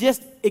than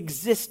just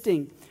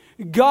existing.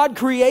 God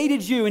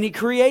created you and He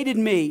created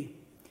me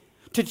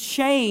to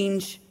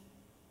change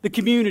the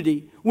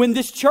community. When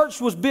this church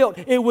was built,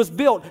 it was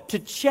built to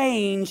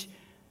change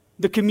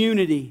the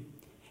community.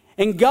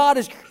 And God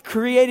has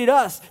created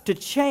us to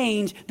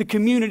change the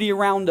community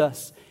around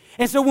us.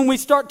 And so when we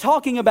start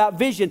talking about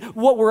vision,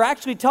 what we're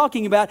actually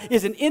talking about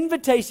is an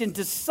invitation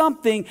to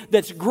something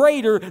that's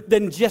greater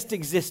than just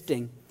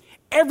existing.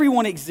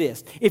 Everyone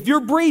exists. If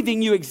you're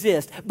breathing, you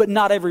exist, but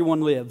not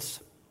everyone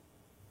lives.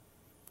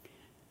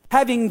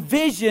 Having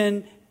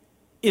vision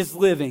is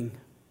living.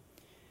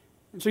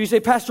 So you say,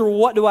 Pastor,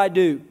 what do I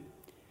do?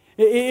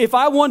 If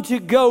I want to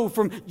go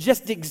from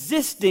just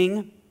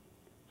existing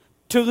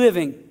to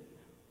living,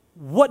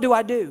 what do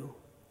I do?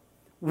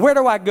 Where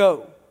do I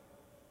go?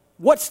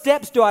 What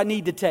steps do I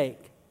need to take?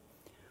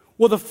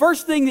 Well, the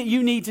first thing that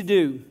you need to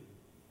do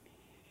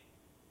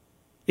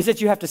is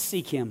that you have to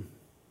seek Him.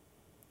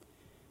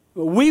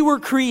 We were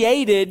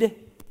created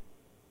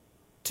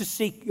to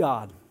seek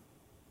God.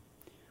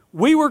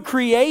 We were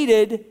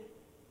created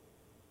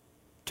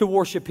to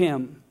worship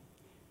Him.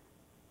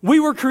 We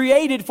were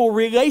created for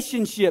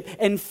relationship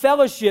and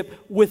fellowship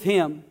with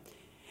Him.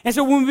 And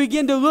so when we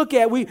begin to look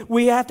at,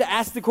 we have to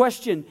ask the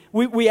question.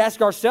 We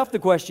ask ourselves the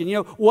question,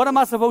 what am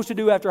I supposed to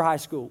do after high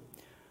school?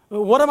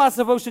 What am I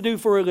supposed to do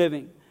for a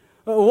living?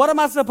 What am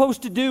I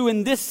supposed to do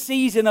in this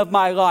season of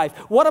my life?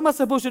 What am I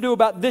supposed to do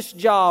about this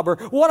job? Or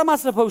what am I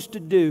supposed to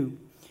do?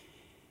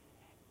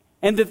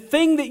 And the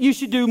thing that you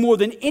should do more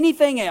than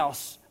anything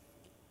else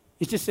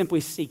is just simply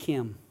seek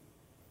Him.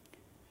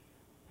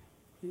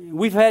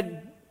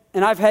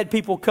 I've had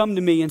people come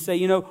to me and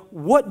say,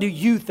 what do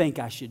you think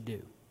I should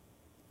do?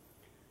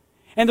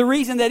 And the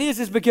reason that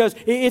is because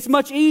it's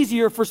much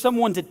easier for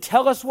someone to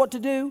tell us what to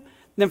do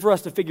than for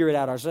us to figure it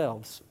out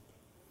ourselves.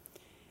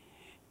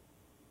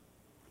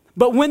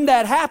 But when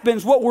that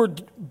happens, what we're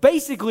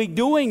basically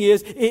doing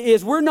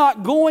is we're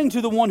not going to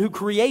the one who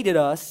created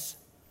us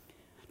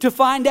to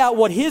find out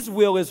what His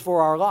will is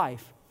for our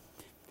life.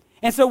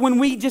 And so when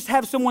we just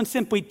have someone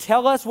simply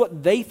tell us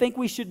what they think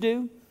we should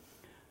do,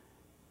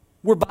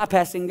 we're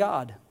bypassing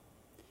God.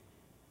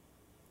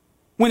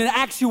 When in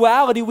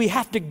actuality, we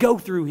have to go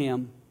through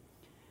Him.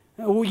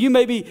 You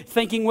may be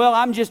thinking, well,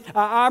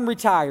 I'm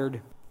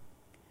retired.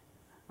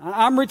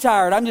 I'm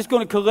retired. I'm just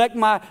going to collect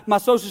my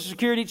Social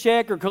Security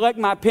check or collect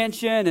my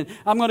pension, and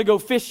I'm going to go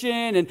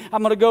fishing, and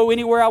I'm going to go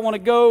anywhere I want to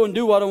go and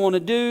do what I want to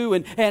do,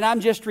 and I'm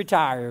just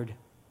retired.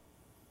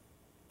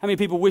 How many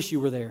people wish you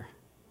were there?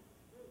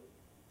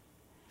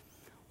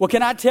 Well,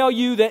 can I tell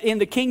you that in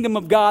the kingdom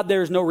of God,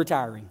 there is no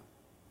retiring?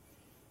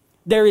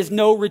 There is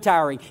no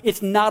retiring.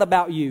 It's not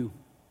about you.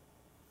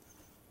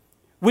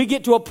 We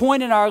get to a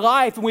point in our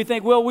life and we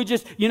think, well, we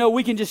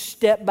can just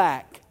step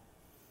back.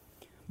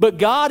 But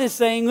God is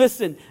saying,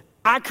 listen,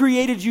 I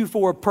created you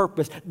for a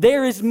purpose.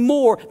 There is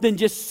more than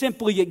just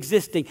simply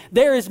existing.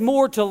 There is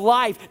more to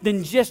life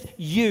than just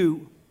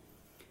you.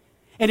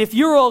 And if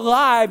you're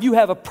alive, you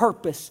have a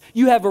purpose.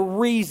 You have a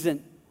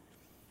reason.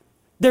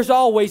 There's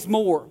always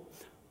more.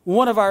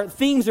 One of our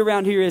themes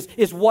around here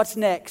is what's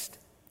next?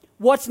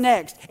 What's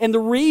next? And the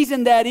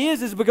reason that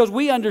is because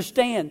we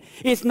understand.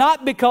 It's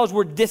not because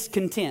we're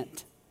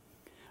discontent.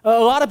 A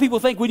lot of people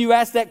think when you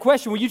ask that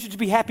question, well, you should just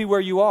be happy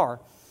where you are.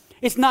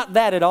 It's not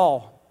that at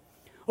all.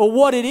 Well,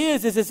 what it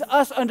is it's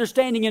us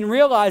understanding and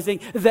realizing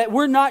that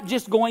we're not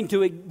just going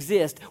to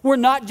exist. We're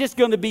not just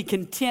going to be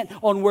content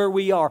on where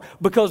we are,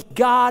 because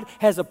God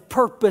has a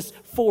purpose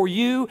for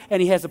you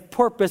and He has a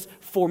purpose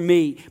for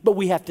me. But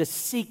we have to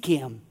seek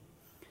Him.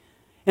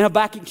 In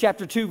Habakkuk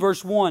chapter 2,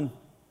 verse 1,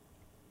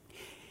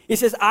 it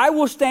says, I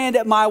will stand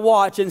at my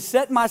watch and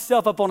set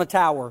myself up on a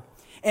tower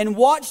and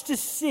watch to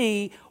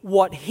see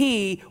what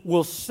He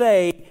will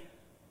say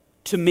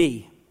to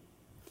me.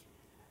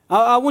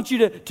 I want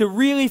you to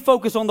really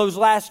focus on those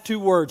last two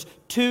words,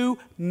 to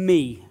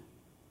me.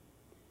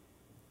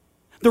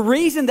 The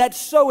reason that's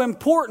so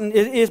important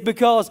is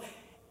because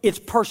it's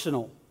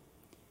personal.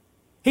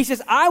 He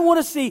says, I want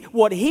to see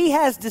what He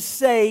has to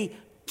say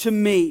to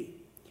me.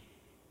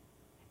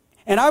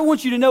 And I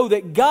want you to know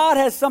that God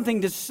has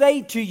something to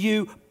say to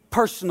you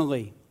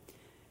personally.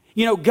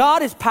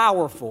 God is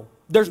powerful.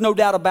 There's no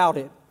doubt about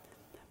it.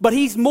 But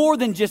He's more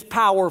than just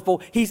powerful.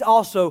 He's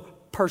also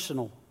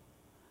personal.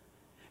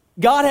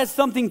 God has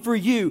something for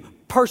you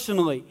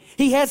personally.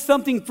 He has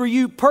something for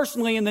you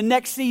personally in the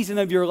next season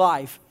of your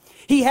life.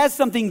 He has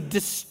something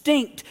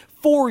distinct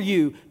for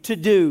you to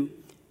do.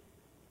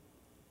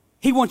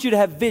 He wants you to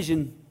have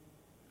vision.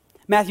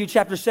 Matthew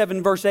chapter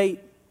 7, verse 8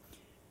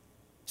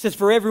 says,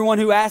 for everyone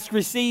who asks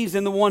receives,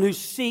 and the one who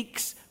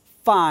seeks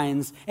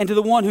finds, and to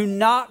the one who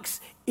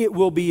knocks it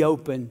will be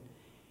open.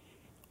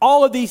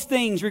 All of these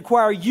things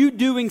require you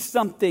doing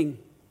something.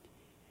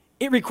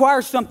 It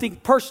requires something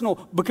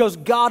personal, because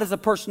God is a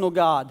personal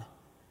God.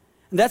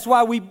 And that's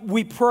why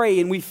we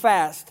pray and we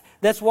fast.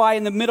 That's why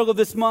in the middle of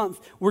this month,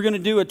 we're going to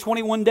do a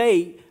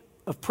 21-day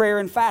of prayer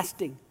and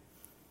fasting.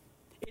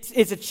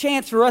 It's a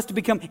chance for us to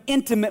become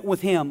intimate with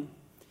Him.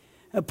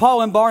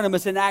 Paul and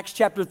Barnabas in Acts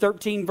chapter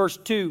 13, verse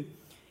 2,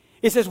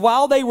 it says,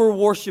 while they were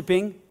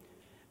worshiping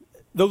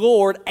the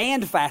Lord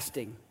and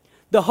fasting,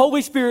 the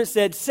Holy Spirit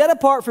said, set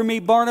apart for me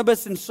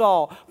Barnabas and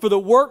Saul for the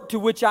work to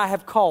which I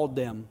have called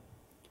them.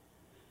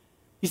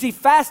 You see,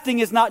 fasting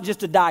is not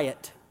just a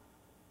diet.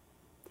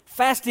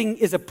 Fasting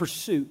is a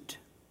pursuit.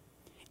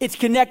 It's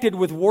connected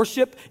with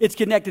worship. It's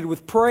connected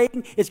with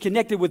praying. It's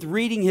connected with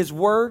reading His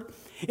Word.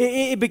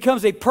 It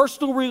becomes a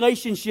personal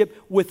relationship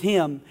with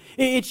Him.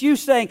 It's you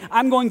saying,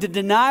 I'm going to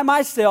deny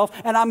myself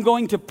and I'm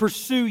going to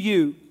pursue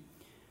you.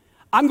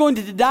 I'm going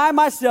to deny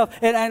myself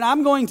and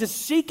I'm going to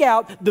seek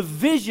out the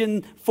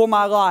vision for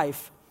my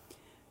life.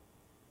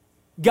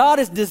 God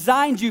has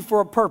designed you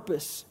for a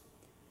purpose.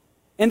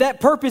 And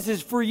that purpose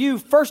is for you,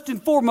 first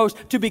and foremost,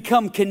 to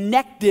become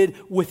connected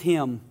with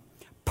Him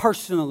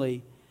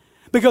personally.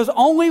 Because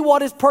only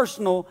what is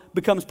personal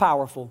becomes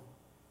powerful.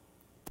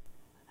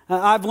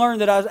 I've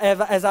learned that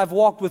as I've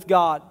walked with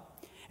God,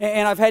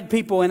 and I've had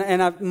people,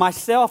 and I've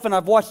myself, and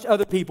I've watched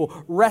other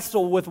people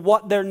wrestle with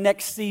what their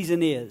next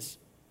season is.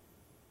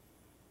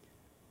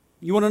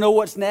 You want to know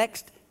what's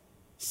next?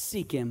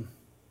 Seek Him.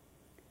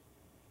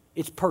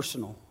 It's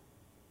personal.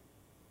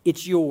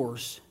 It's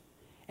yours.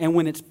 And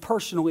when it's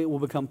personal, it will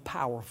become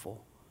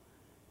powerful.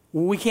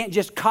 We can't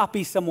just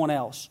copy someone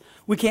else.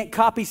 We can't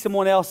copy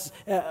someone else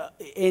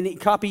and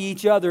copy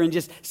each other and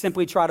just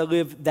simply try to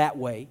live that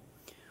way.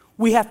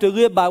 We have to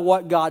live by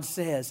what God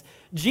says.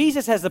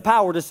 Jesus has the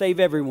power to save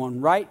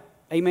everyone, right?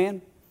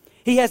 Amen?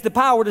 He has the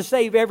power to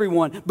save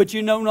everyone. But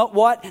you know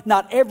what?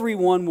 Not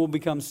everyone will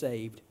become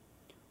saved.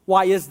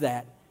 Why is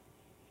that?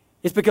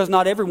 It's because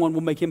not everyone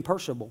will make Him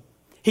personable.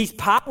 He's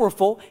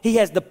powerful. He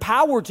has the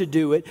power to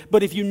do it.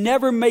 But if you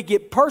never make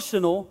it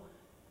personal,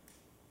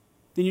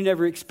 then you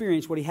never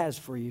experience what He has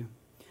for you.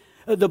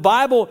 The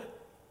Bible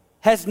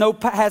has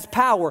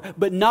power,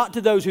 but not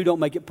to those who don't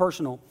make it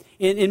personal.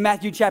 In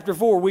Matthew chapter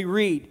 4, we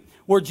read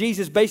where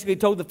Jesus basically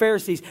told the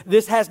Pharisees,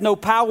 this has no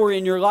power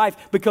in your life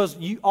because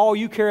all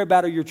you care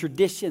about are your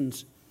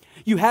traditions.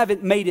 You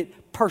haven't made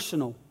it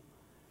personal.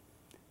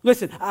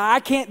 Listen,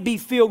 I can't be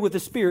filled with the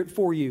Spirit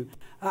for you.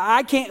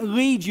 I can't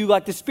lead you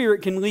like the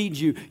Spirit can lead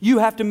you. You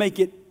have to make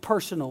it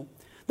personal.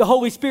 The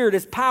Holy Spirit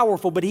is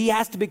powerful, but He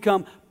has to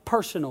become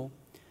personal.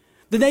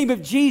 The name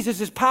of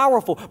Jesus is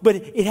powerful, but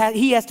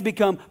He has to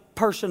become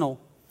personal.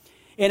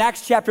 In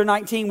Acts chapter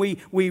 19,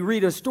 we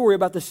read a story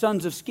about the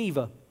sons of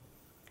Sceva.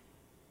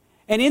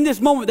 And in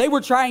this moment, they were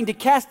trying to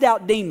cast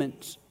out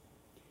demons.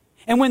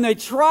 And when they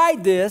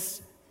tried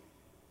this,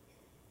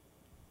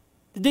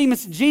 the demon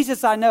said,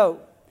 Jesus, I know.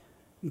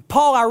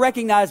 Paul, I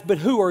recognize, but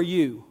who are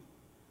you?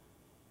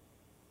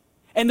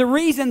 And the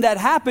reason that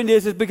happened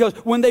is because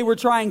when they were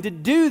trying to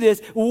do this,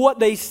 what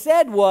they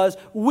said was,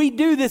 we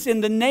do this in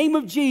the name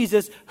of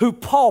Jesus, who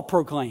Paul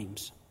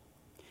proclaims.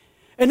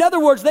 In other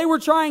words, they were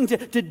trying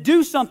to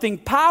do something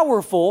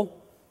powerful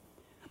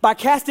by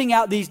casting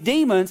out these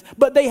demons,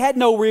 but they had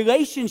no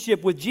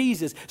relationship with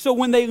Jesus. So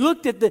when they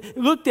looked at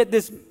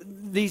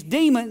these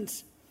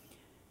demons,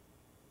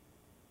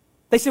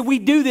 they said, we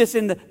do this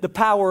in the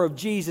power of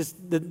Jesus,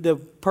 the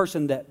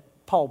person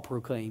that Paul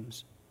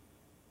proclaims.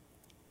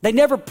 They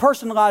never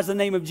personalized the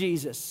name of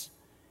Jesus,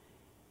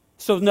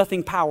 so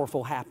nothing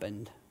powerful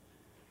happened.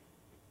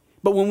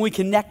 But when we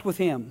connect with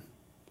Him,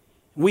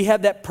 we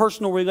have that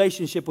personal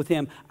relationship with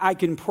Him, I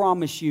can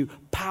promise you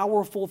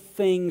powerful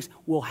things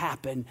will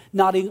happen.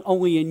 Not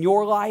only in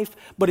your life,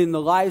 but in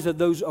the lives of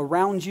those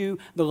around you,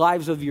 the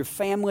lives of your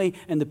family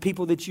and the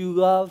people that you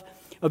love,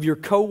 of your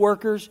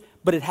co-workers,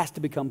 but it has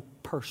to become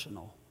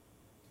personal.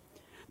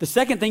 The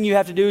second thing you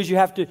have to do is you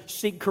have to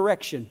seek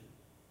correction.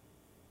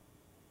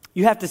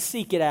 You have to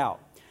seek it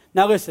out.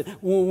 Now listen,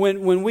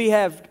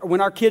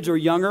 when our kids are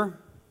younger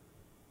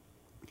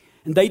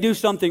and they do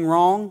something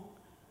wrong,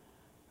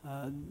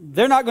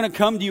 they're not going to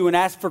come to you and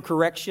ask for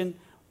correction,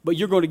 but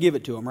you're going to give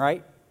it to them,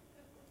 right?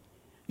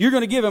 You're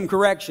going to give them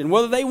correction,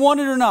 whether they want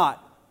it or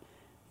not.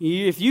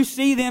 If you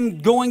see them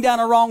going down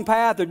a wrong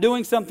path or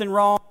doing something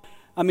wrong,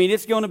 I mean,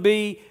 it's going to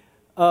be,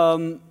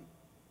 I'm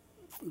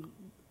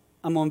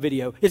on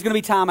video, it's going to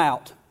be time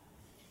out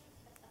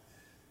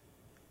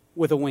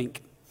with a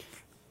wink.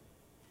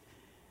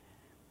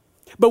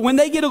 But when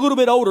they get a little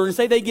bit older, and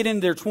say they get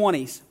into their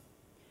 20s,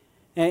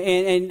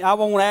 and I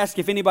won't ask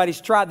if anybody's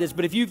tried this,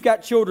 but if you've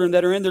got children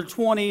that are in their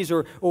 20s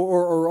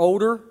or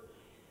older,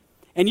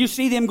 and you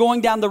see them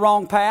going down the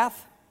wrong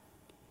path,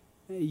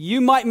 you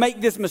might make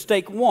this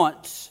mistake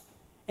once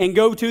and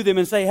go to them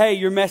and say, hey,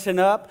 you're messing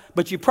up,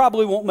 but you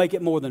probably won't make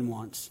it more than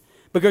once.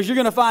 Because you're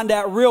going to find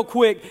out real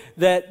quick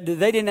that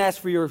they didn't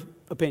ask for your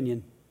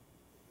opinion.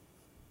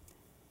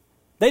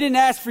 They didn't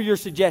ask for your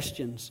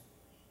suggestions.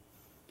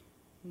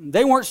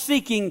 They weren't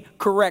seeking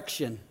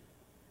correction.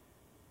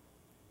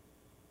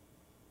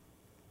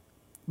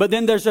 But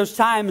then there's those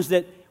times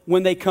that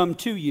when they come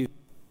to you,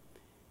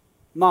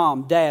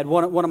 Mom, Dad,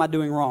 what am I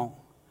doing wrong?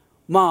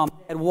 Mom,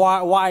 Dad,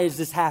 why is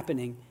this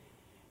happening?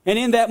 And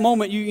in that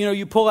moment,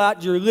 you pull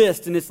out your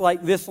list and it's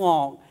like this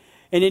long.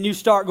 And then you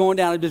start going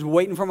down and just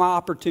waiting for my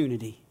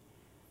opportunity.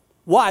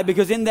 Why?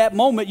 Because in that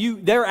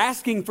moment, they're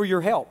asking for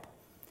your help.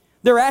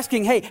 They're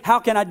asking, hey, how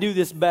can I do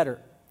this better?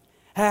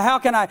 How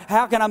can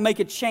I make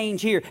a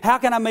change here? How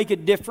can I make a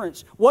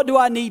difference? What do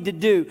I need to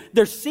do?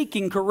 They're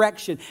seeking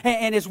correction.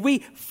 And as we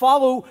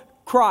follow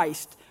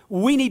Christ,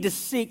 we need to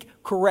seek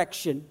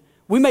correction.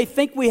 We may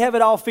think we have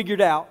it all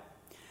figured out,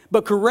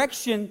 but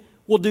correction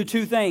will do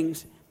two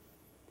things.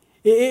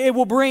 It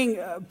will bring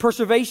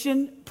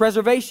preservation,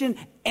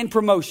 and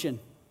promotion.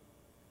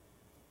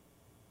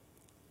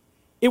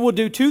 It will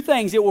do two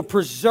things. It will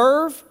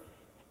preserve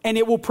and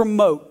it will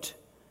promote.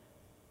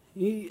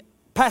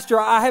 Pastor,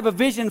 I have a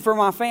vision for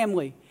my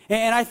family,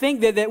 and I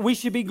think that we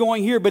should be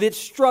going here, but it's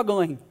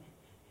struggling.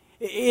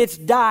 It's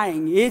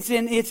dying. It's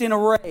in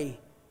array.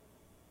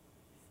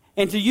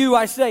 And to you,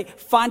 I say,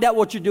 find out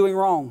what you're doing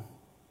wrong.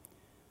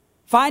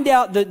 Find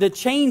out the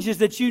changes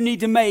that you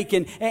need to make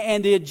and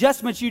the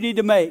adjustments you need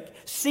to make.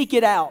 Seek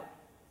it out.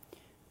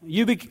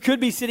 You could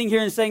be sitting here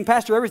and saying,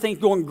 Pastor, everything's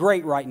going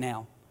great right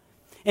now.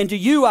 And to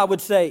you, I would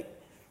say,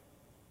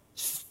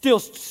 still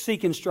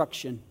seek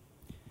instruction.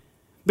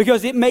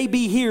 Because it may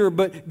be here,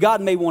 but God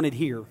may want it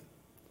here.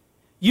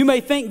 You may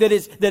think that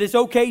it's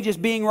okay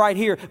just being right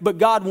here, but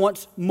God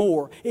wants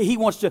more. He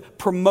wants to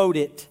promote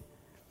it.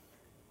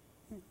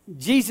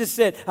 Jesus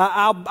said,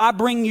 I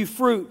bring you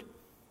fruit,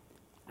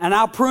 and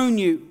I'll prune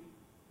you,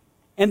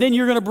 and then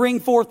you're going to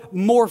bring forth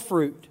more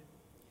fruit.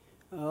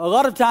 A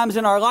lot of times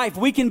in our life,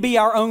 we can be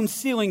our own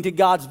ceiling to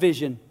God's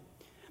vision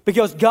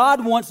because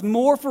God wants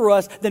more for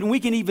us than we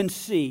can even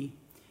see.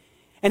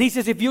 And He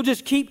says, if you'll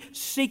just keep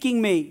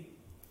seeking me,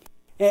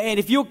 and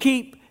if you'll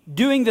keep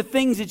doing the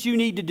things that you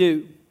need to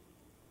do,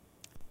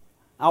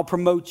 I'll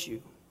promote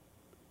you.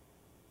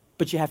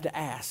 But you have to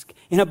ask.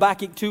 In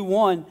Habakkuk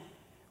 2:1,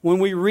 when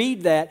we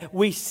read that,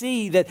 we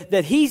see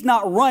that He's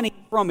not running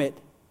from it,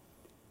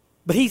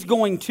 but He's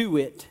going to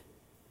it.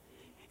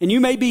 And you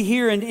may be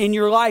here in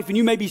your life and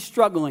you may be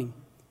struggling.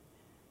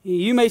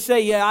 You may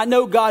say, yeah, I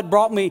know God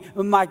brought me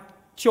my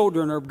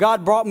children, or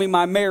God brought me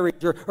my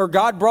marriage, or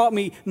God brought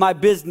me my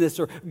business,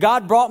 or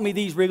God brought me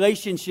these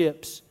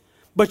relationships,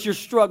 but you're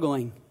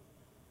struggling.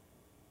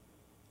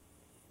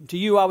 To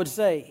you, I would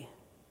say,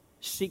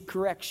 seek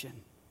correction.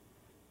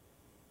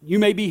 You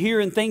may be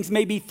here and things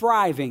may be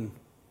thriving.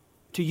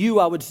 To you,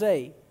 I would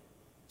say,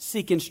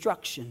 seek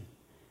instruction.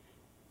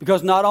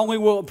 Because not only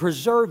will it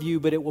preserve you,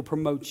 but it will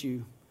promote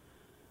you.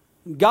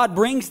 God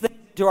brings things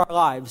into our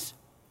lives.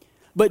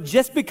 But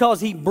just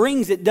because He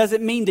brings it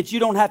doesn't mean that you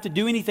don't have to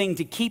do anything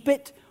to keep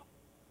it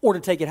or to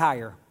take it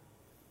higher.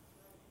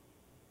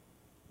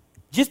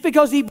 Just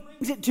because He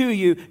brings it to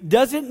you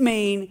doesn't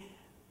mean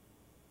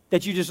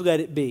that you just let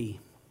it be.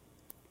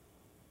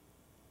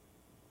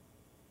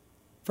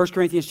 1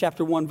 Corinthians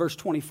chapter 1, verse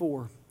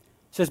 24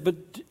 says,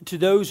 But to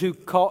those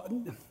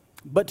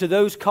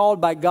called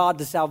by God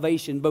to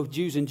salvation, both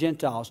Jews and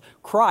Gentiles,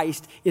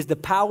 Christ is the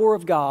power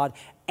of God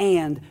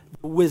and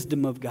the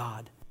wisdom of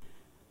God.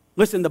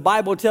 Listen, the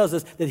Bible tells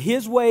us that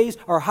His ways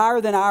are higher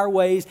than our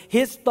ways.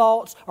 His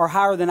thoughts are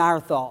higher than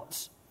our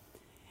thoughts.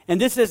 And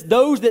this says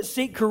those that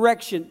seek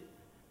correction,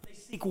 they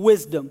seek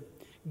wisdom.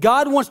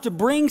 God wants to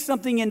bring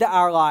something into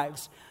our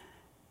lives,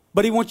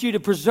 but He wants you to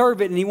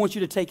preserve it and He wants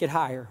you to take it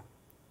higher.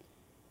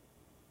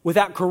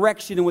 Without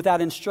correction and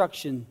without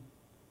instruction,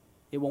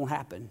 it won't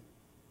happen.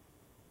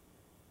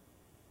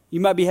 You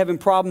might be having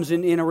problems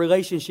in a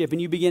relationship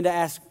and you begin to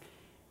ask,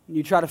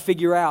 you try to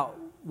figure out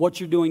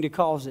what you're doing to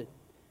cause it.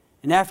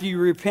 And after you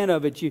repent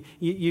of it,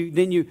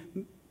 you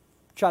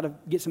try to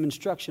get some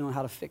instruction on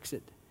how to fix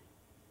it.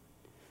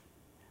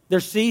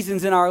 There's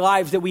seasons in our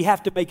lives that we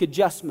have to make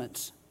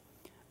adjustments.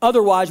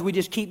 Otherwise, we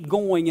just keep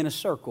going in a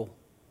circle.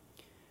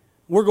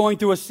 We're going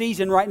through a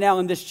season right now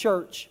in this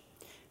church.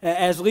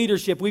 As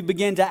leadership, we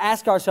begin to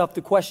ask ourselves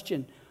the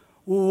question,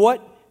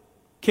 what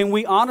can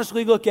we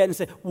honestly look at and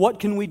say, what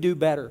can we do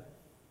better?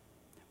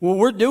 Well,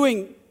 we're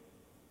doing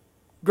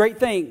great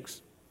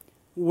things,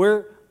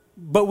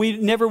 but we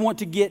never want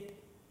to get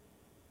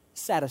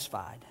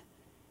satisfied.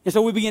 And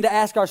so we begin to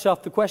ask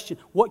ourselves the question,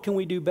 what can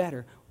we do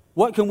better?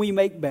 What can we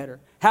make better?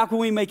 How can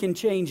we make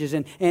changes?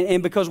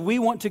 And because we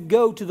want to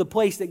go to the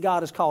place that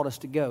God has called us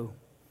to go.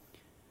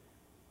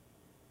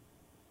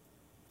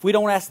 If we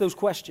don't ask those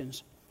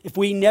questions, if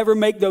we never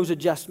make those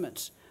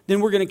adjustments,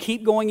 then we're going to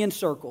keep going in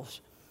circles.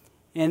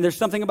 And there's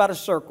something about a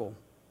circle.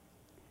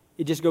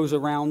 It just goes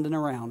around and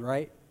around,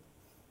 right?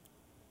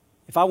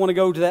 If I want to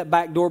go to that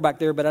back door back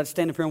there, but I'd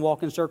stand up here and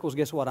walk in circles,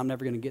 guess what? I'm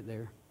never going to get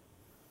there.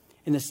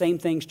 And the same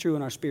thing's true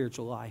in our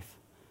spiritual life.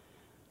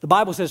 The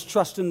Bible says,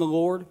 trust in the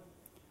Lord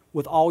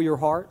with all your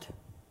heart.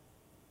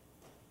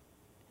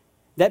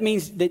 That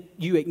means that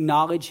you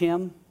acknowledge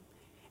Him.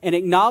 And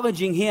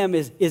acknowledging Him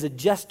is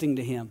adjusting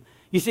to Him.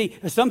 You see,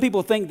 some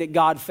people think that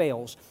God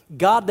fails.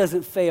 God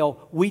doesn't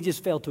fail. We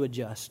just fail to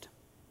adjust.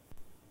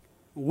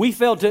 We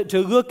fail to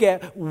look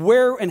at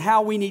where and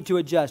how we need to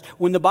adjust.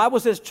 When the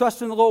Bible says,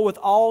 trust in the Lord with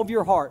all of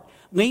your heart,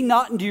 lean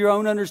not into your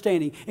own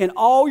understanding. In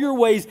all your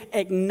ways,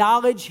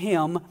 acknowledge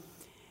Him,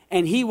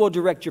 and He will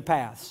direct your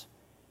paths.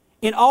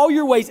 In all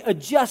your ways,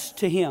 adjust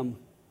to Him.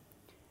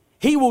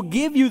 He will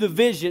give you the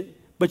vision,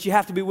 but you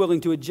have to be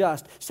willing to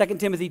adjust. 2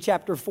 Timothy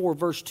chapter 4,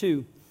 verse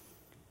 2.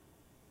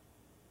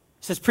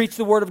 It says, preach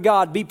the word of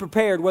God, be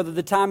prepared whether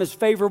the time is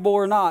favorable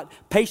or not.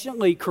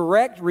 Patiently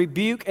correct,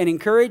 rebuke, and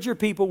encourage your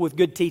people with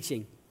good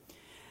teaching.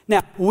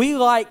 Now, we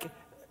like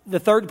the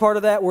third part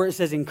of that where it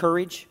says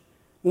encourage.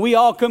 We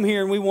all come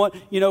here and we want,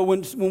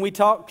 when we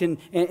talk and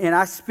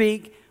I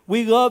speak,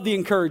 we love the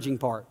encouraging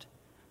part.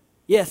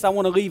 Yes, I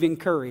want to leave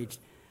encouraged.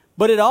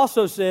 But it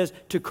also says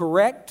to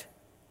correct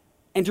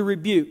and to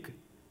rebuke.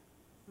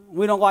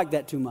 We don't like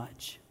that too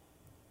much.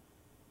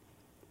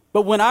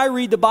 But when I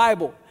read the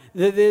Bible,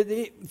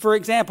 for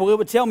example, it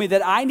would tell me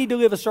that I need to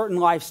live a certain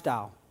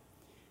lifestyle.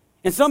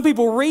 And some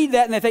people read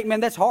that and they think, man,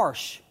 that's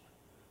harsh.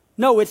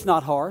 No, it's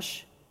not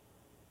harsh.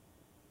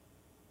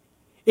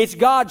 It's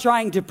God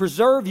trying to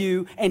preserve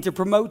you and to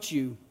promote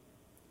you.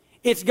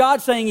 It's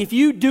God saying, if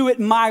you do it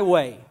my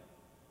way,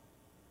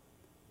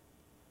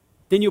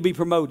 then you'll be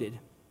promoted.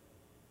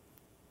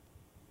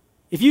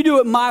 If you do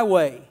it my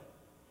way,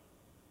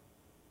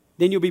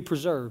 then you'll be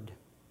preserved.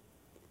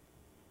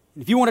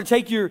 If you want to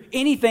take your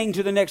anything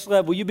to the next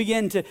level, you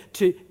begin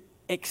to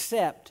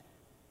accept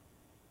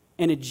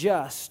and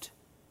adjust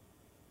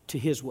to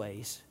His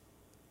ways.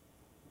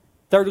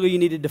 Thirdly, you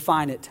need to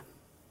define it.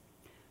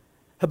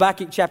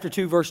 Habakkuk chapter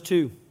 2, verse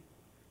 2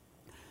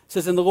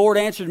 says, "And the Lord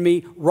answered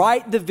me,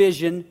 write the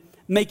vision,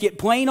 make it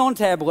plain on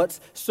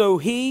tablets, so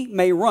he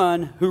may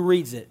run who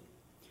reads it."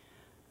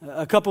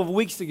 A couple of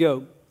weeks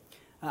ago,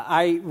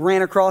 I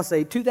ran across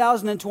a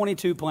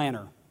 2022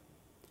 planner.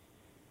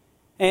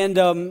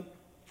 And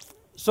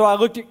so I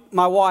looked at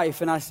my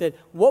wife and I said,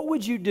 what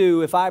would you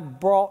do if I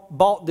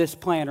bought this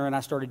planner and I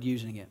started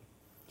using it?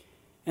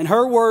 And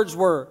her words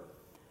were,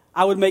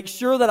 I would make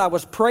sure that I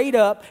was prayed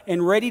up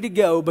and ready to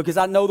go because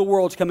I know the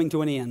world's coming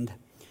to an end.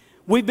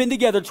 We've been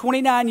together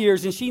 29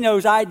 years and she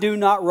knows I do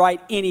not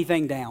write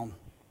anything down.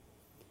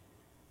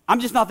 I'm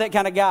just not that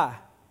kind of guy.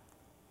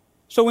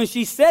 So when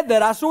she said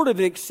that, I sort of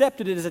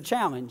accepted it as a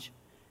challenge.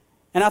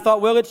 And I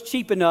thought, well, it's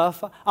cheap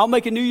enough. I'll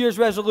make a New Year's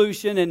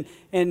resolution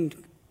and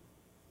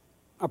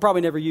I'll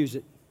probably never use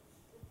it.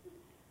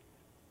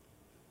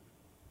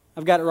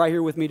 I've got it right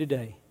here with me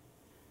today.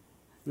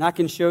 And I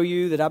can show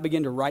you that I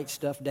begin to write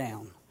stuff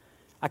down.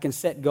 I can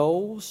set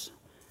goals.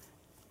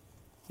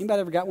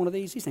 Anybody ever got one of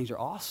these? These things are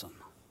awesome.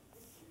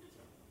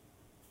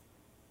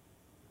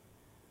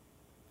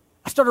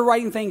 I started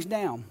writing things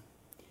down.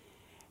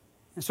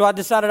 And so I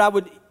decided I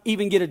would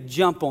even get a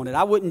jump on it.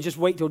 I wouldn't just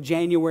wait till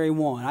January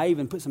 1. I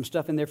even put some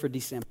stuff in there for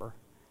December.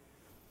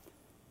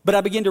 But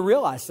I began to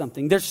realize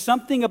something. There's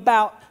something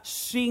about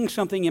seeing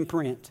something in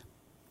print.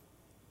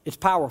 It's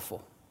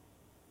powerful.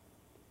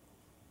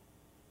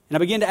 And I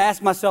began to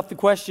ask myself the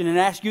question and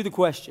ask you the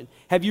question.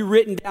 Have you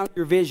written down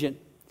your vision?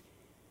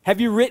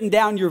 Have you written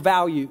down your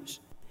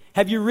values?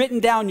 Have you written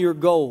down your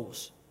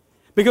goals?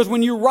 Because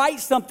when you write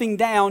something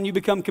down, you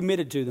become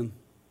committed to them.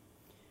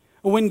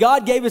 When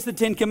God gave us the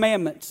 10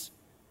 Commandments,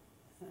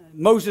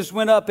 Moses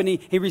went up and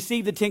he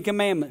received the 10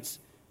 Commandments.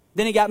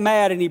 Then he got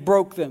mad and he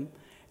broke them.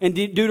 In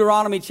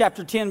Deuteronomy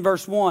chapter 10,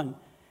 verse 1,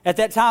 at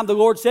that time the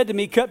Lord said to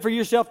me, cut for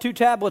yourself 2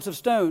 tablets of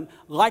stone,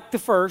 like the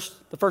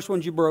first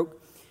ones you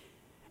broke,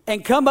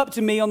 and come up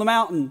to me on the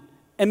mountain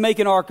and make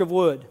an ark of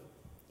wood.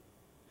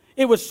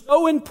 It was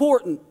so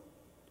important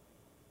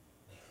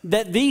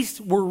that these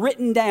were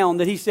written down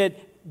that he said,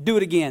 do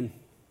it again.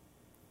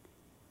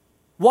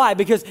 Why?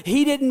 Because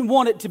he didn't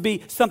want it to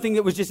be something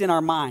that was just in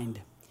our mind.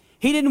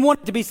 He didn't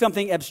want it to be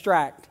something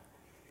abstract.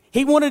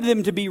 He wanted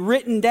them to be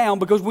written down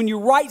because when you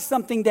write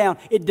something down,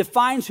 it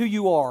defines who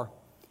you are.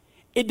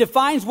 It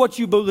defines what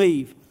you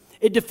believe.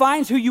 It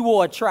defines who you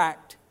will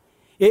attract.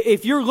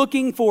 If you're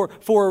looking for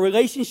a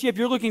relationship,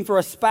 you're looking for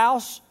a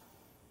spouse,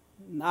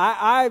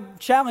 I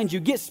challenge you,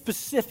 get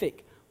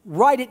specific.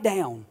 Write it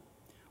down.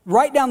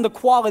 Write down the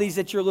qualities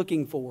that you're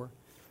looking for.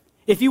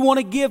 If you want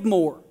to give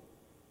more,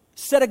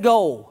 set a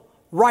goal.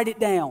 Write it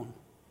down.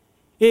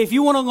 If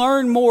you want to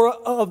learn more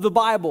of the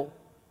Bible,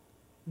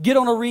 get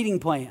on a reading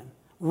plan.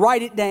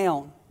 Write it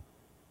down.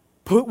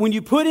 When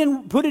you put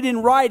it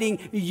in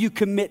writing, you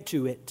commit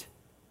to it.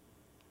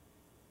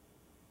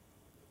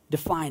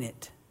 Define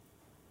it.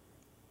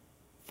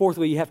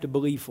 Fourthly, you have to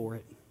believe for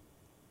it.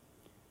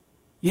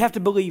 You have to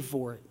believe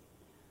for it.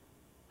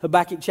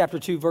 Habakkuk chapter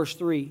 2, verse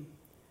 3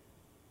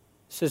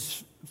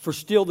 says, for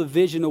still the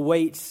vision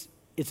awaits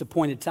its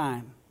appointed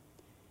time.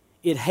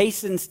 It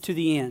hastens to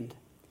the end.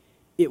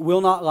 It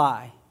will not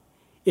lie.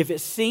 If it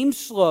seems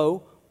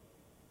slow,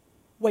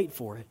 wait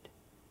for it.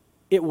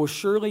 It will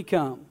surely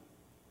come.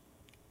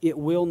 It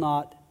will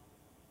not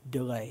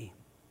delay.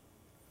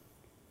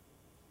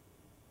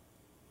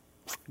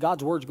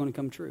 God's word is going to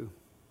come true.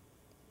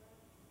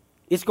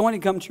 It's going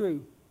to come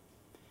true.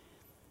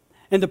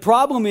 And the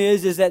problem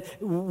is that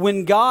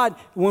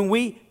when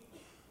we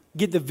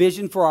get the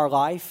vision for our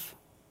life,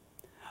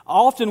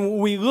 often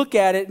we look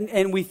at it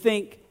and we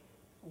think,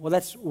 well,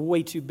 that's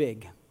way too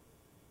big.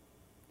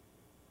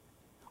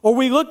 Or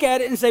we look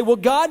at it and say, well,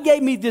 God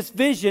gave me this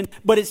vision,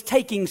 but it's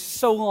taking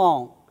so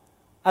long.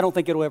 I don't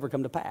think it'll ever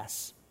come to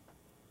pass.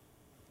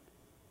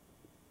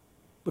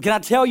 But can I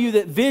tell you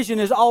that vision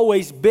is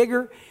always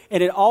bigger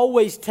and it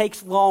always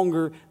takes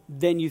longer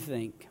than you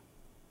think?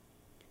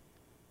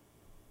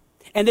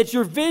 And that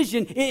your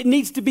vision, it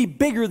needs to be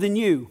bigger than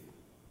you.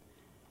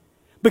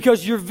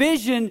 Because your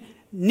vision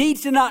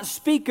needs to not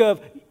speak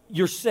of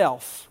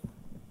yourself,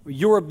 or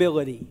your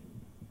ability,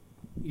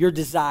 your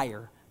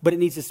desire, but it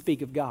needs to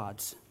speak of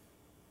God's.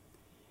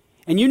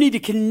 And you need to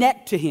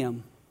connect to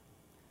Him.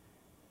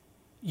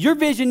 Your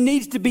vision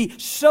needs to be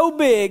so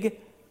big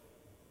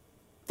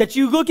that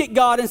you look at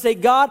God and say,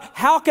 God,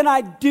 how can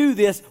I do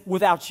this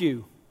without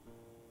you?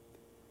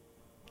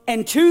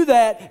 And to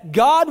that,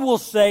 God will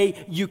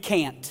say, you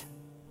can't.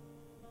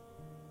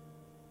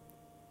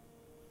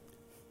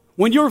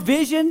 When your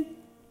vision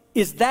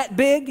is that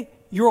big,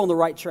 you're on the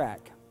right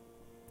track.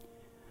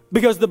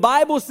 Because the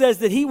Bible says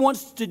that He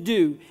wants to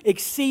do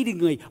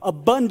exceedingly,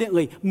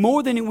 abundantly,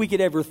 more than we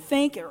could ever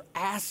think or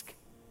ask,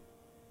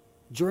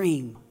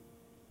 dream.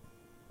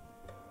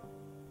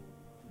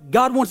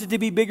 God wants it to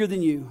be bigger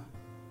than you.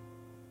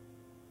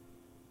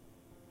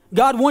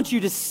 God wants you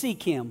to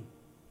seek Him.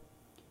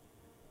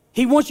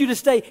 He wants you to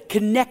stay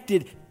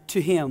connected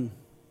to Him.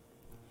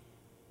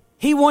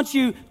 He wants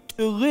you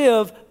to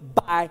live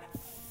by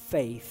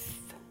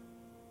faith.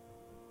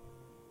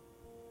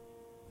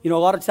 You know, a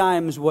lot of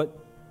times what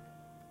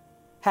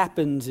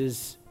happens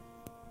is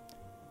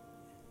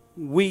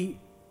we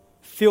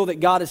feel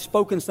that God has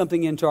spoken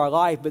something into our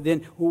life, but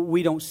then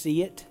we don't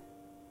see it.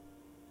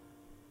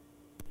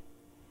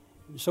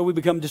 So we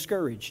become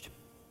discouraged.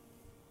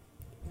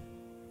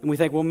 And we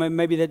think, well,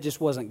 maybe that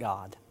just wasn't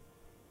God.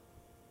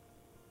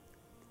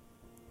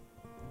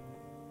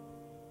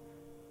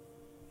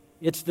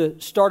 It's the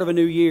start of a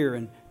new year,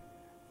 and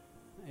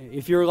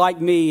if you're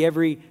like me,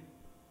 every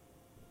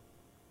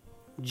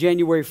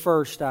January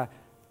 1st, I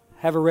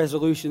have a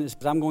resolution that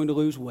says I'm going to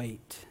lose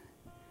weight.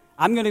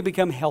 I'm going to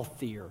become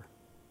healthier.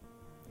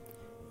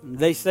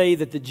 They say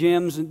that the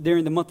gyms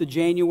during the month of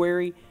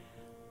January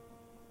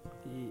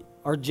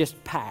are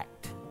just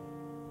packed.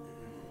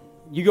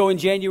 You go in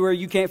January,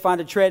 you can't find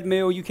a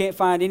treadmill, you can't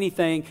find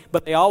anything,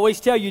 but they always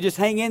tell you just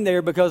hang in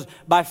there because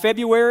by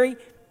February,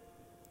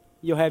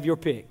 you'll have your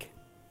pick.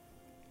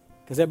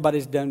 Because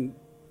everybody's done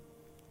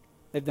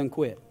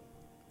quit.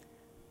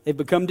 They've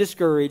become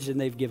discouraged and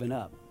they've given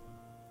up.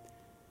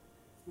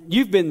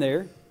 You've been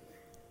there.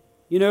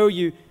 You know,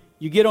 you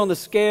get on the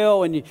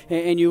scale and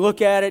you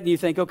look at it and you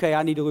think, okay,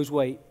 I need to lose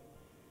weight.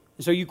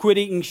 And so you quit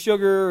eating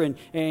sugar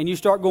and you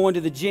start going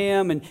to the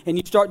gym and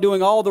you start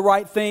doing all the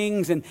right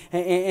things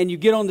and you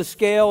get on the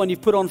scale and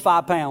you've put on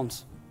 5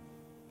 pounds.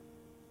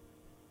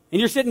 And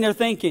you're sitting there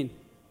thinking,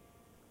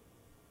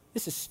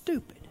 this is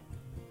stupid.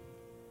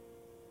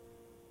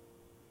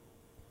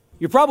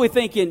 You're probably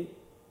thinking,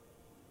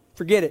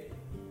 forget it.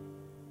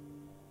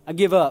 I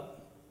give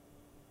up.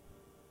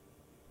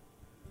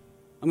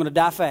 I'm going to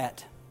die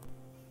fat.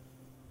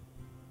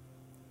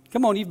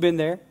 Come on, you've been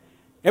there.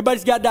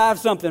 Everybody's got to die of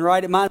something,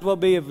 right? It might as well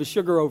be of a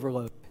sugar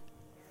overload.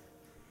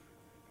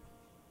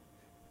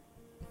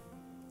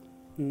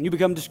 And you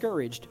become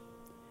discouraged.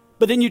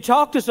 But then you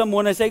talk to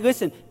someone and say,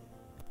 listen,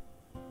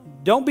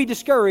 don't be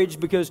discouraged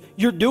because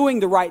you're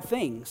doing the right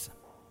things.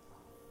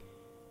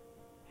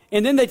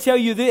 And then they tell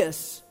you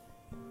this.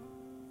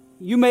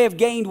 You may have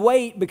gained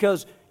weight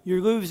because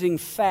you're losing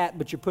fat,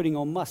 but you're putting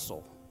on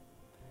muscle.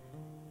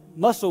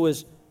 Muscle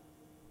is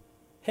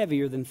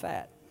heavier than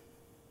fat.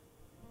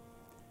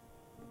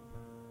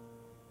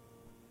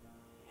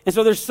 And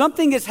so there's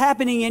something that's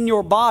happening in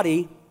your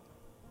body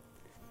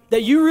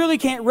that you really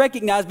can't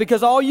recognize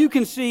because all you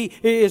can see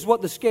is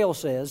what the scale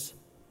says.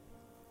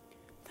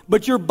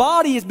 But your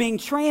body is being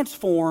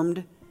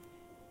transformed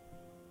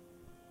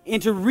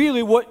into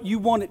really what you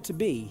want it to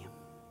be.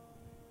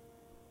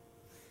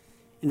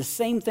 And the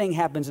same thing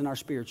happens in our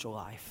spiritual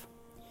life.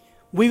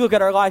 We look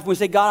at our life and we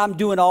say, God, I'm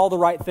doing all the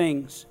right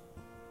things.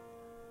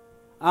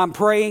 I'm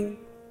praying.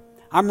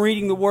 I'm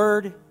reading the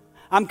Word.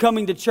 I'm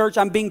coming to church.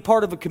 I'm being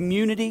part of a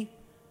community.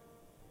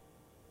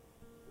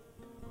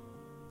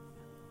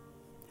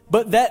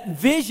 But that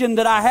vision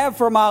that I have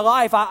for my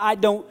life, I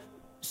don't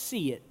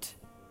see it.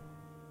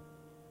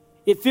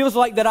 It feels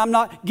like that I'm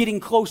not getting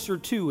closer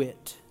to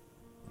it.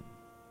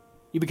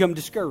 You become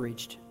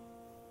discouraged.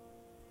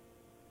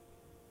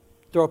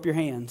 Throw up your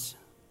hands.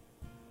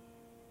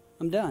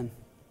 I'm done.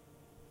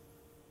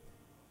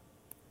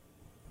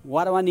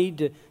 Why do I need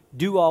to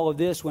do all of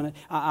this when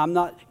I'm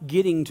not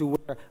getting to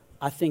where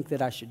I think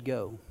that I should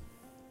go?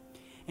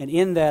 And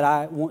in that,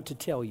 I want to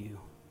tell you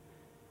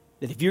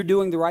that if you're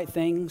doing the right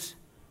things,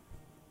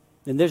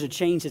 then there's a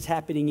change that's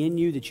happening in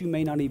you that you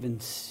may not even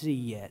see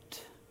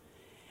yet.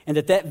 And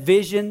that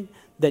vision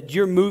that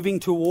you're moving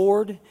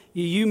toward,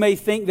 you may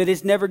think that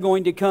it's never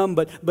going to come,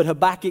 but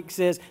Habakkuk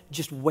says,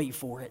 just wait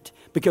for it,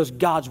 because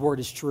God's word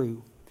is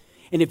true.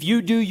 And if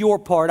you do your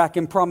part, I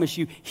can promise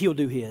you, He'll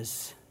do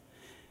His.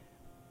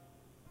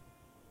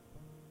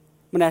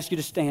 I'm going to ask you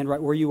to stand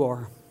right where you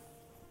are.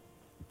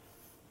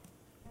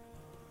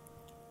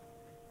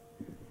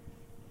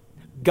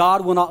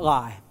 God will not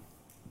lie.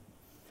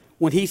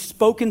 When He's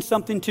spoken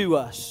something to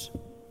us,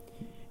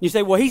 you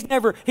say, well,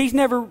 He's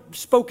never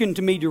spoken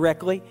to me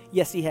directly.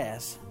 Yes, He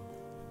has.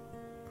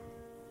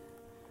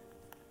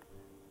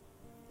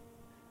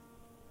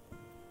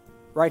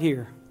 Right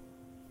here.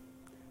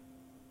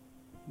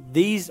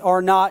 These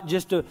are not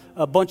just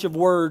a bunch of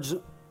words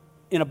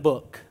in a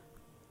book.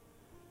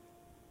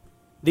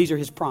 These are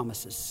His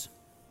promises.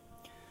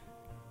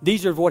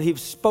 These are what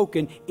He's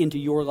spoken into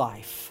your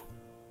life.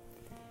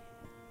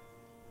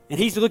 And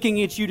He's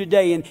looking at you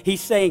today and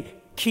He's saying,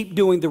 keep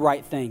doing the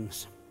right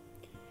things.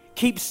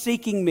 Keep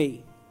seeking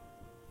me.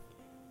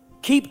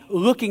 Keep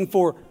looking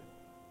for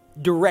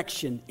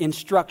direction,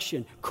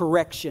 instruction,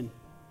 correction.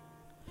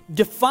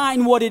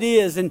 Define what it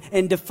is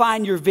and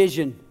define your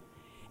vision.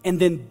 And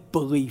then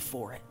believe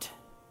for it.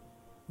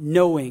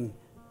 Knowing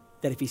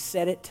that if He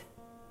said it,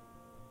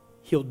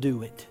 He'll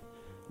do it.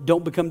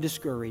 Don't become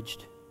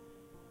discouraged.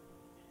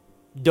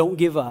 Don't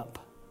give up.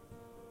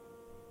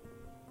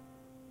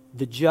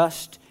 The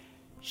just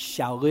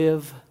shall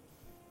live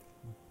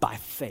by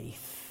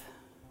faith.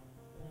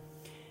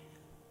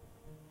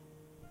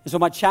 And so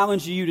my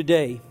challenge to you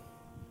today,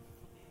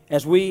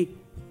 as we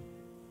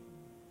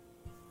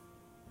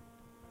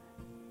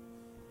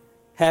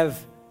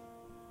have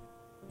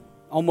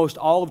almost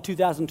all of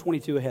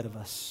 2022 ahead of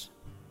us,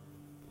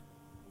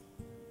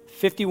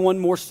 51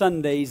 more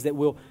Sundays that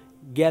we'll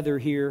gather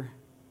here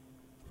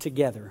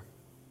together.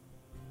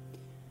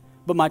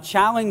 But my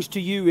challenge to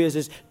you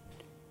is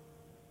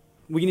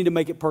we need to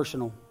make it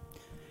personal.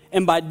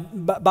 And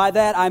by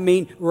that I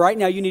mean right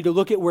now you need to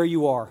look at where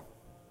you are.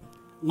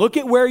 Look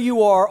at where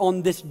you are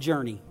on this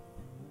journey.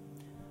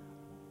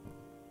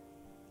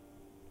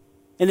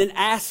 And then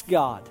ask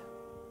God,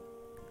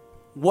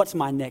 what's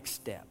my next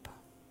step?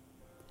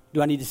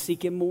 Do I need to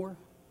seek Him more?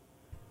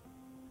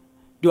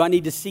 Do I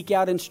need to seek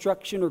out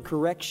instruction or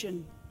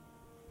correction?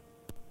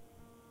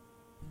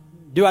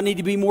 Do I need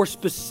to be more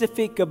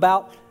specific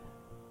about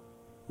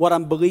what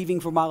I'm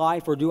believing for my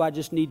life, or do I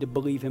just need to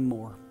believe Him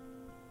more?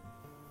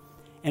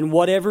 And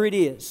whatever it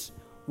is,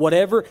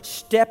 whatever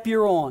step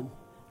you're on,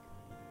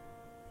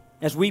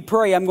 as we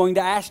pray, I'm going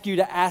to ask you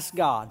to ask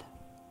God,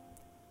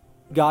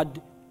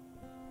 God,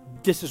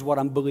 this is what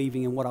I'm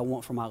believing and what I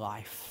want for my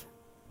life.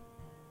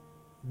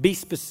 Be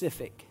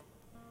specific.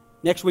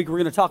 Next week, we're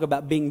going to talk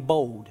about being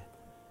bold.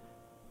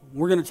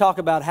 We're going to talk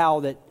about how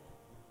that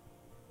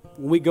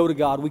when we go to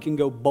God, we can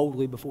go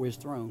boldly before His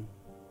throne.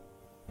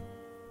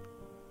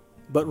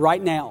 But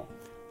right now,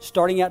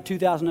 starting out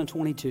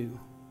 2022,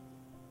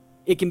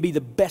 it can be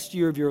the best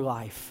year of your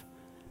life,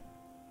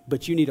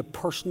 but you need a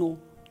personal,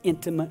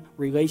 intimate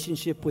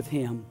relationship with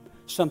Him,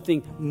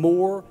 something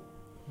more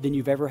than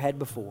you've ever had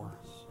before.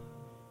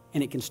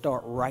 And it can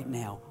start right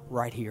now,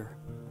 right here.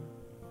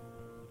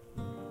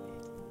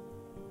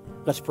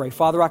 Let's pray.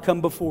 Father, I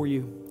come before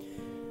you.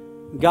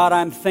 God,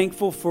 I'm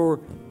thankful for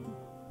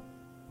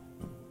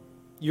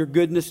your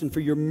goodness and for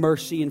your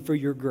mercy and for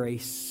your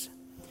grace.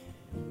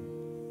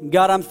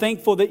 God, I'm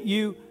thankful that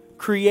you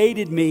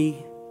created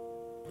me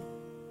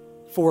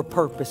for a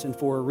purpose and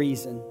for a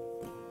reason.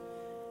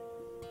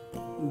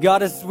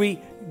 God, as we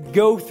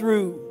go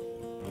through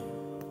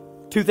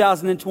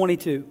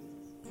 2022,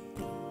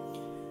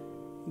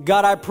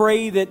 God, I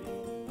pray that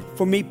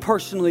for me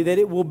personally, that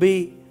it will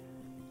be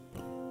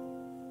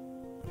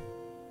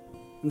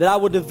that I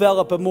will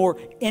develop a more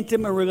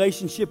intimate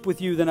relationship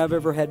with you than I've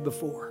ever had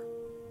before.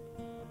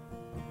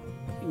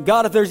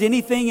 God, if there's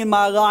anything in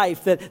my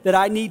life that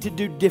I need to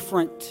do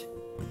different,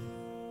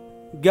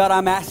 God,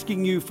 I'm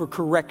asking you for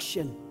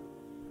correction.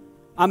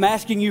 I'm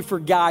asking you for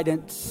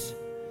guidance.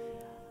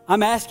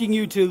 I'm asking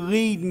you to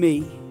lead me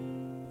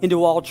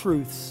into all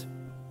truths.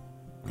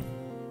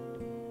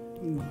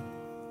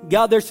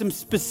 God, there's some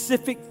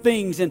specific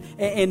things and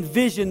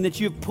vision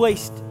that you've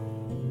placed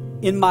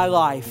in my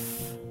life.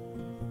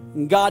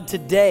 And God,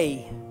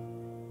 today,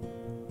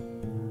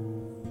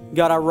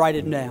 God, I write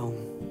it down.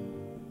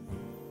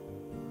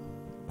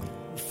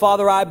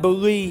 Father, I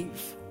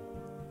believe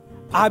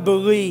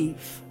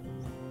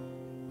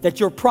that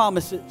your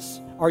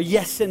promises are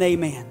yes and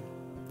amen.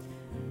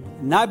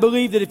 And I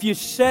believe that if you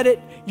said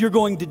it, you're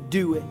going to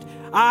do it.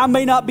 I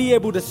may not be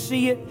able to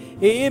see it.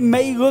 It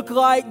may look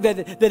like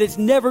that it's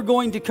never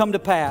going to come to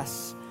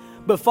pass.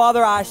 But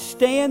Father, I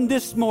stand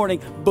this morning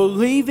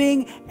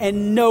believing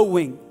and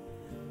knowing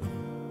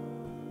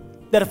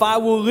that if I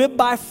will live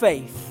by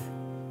faith,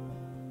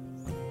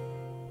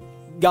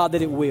 God,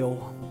 that it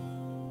will.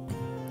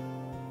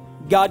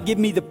 God, give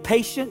me the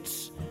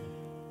patience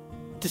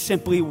to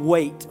simply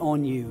wait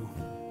on you.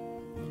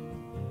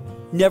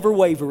 Never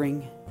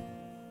wavering,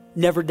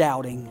 never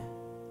doubting,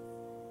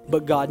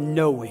 but God,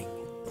 knowing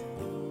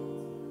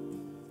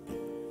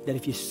that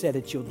if you said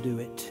it, you'll do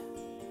it.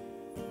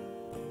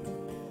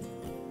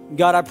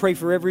 God, I pray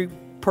for every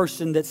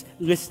person that's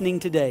listening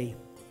today.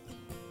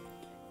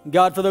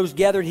 God, for those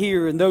gathered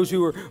here and those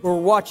who are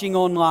watching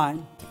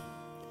online.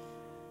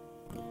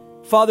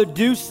 Father,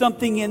 do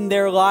something in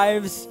their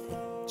lives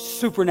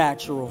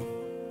supernatural.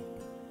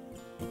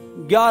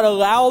 God,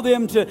 allow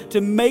them to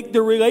make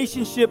the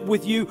relationship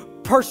with you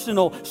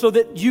personal so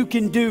that you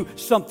can do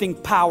something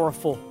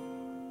powerful.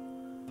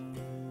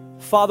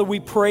 Father, we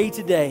pray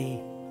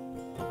today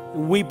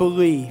and we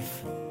believe,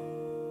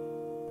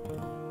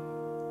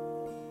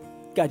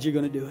 God, you're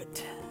going to do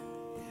it.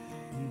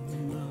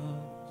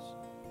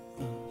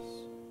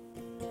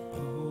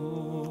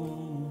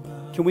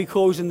 Can we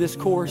close in this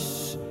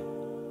chorus?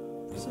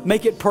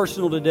 Make it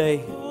personal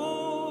today.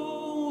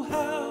 Oh,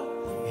 how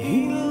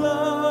He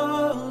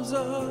loves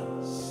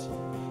us.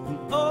 And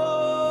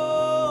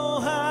oh,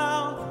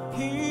 how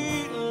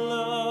He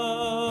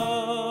loves.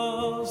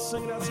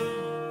 Sing it out, sing.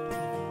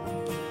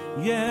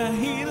 Yeah,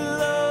 He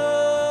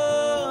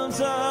loves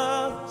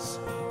us.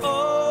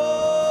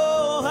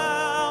 Oh,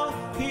 how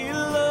He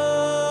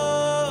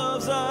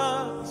loves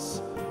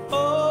us.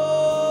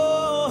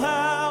 Oh,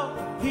 how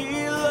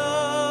He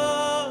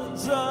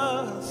loves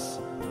us.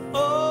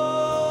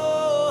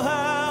 Oh,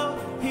 how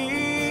He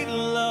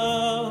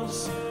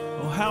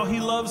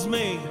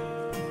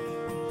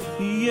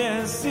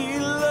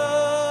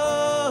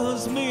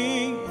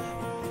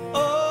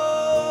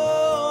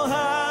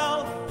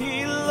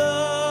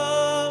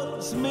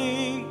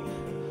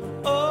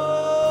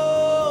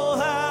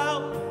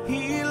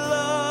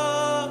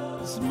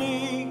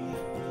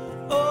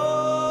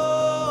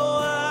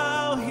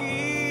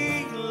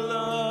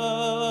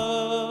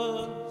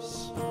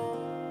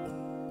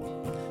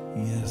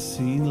Yes,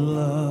 He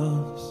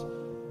loves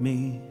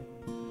me.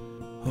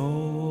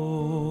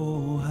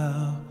 Oh,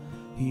 how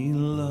He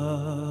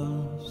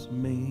loves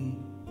me.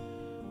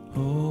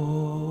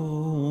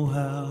 Oh,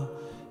 how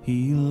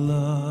He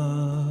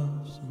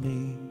loves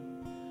me.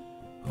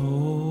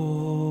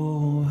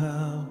 Oh,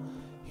 how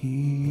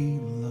He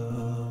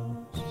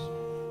loves.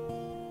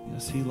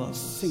 Yes, He loves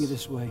us. Sing it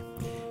this way.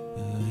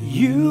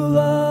 You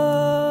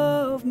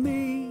love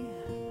me.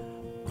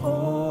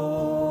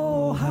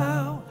 Oh,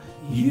 how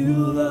you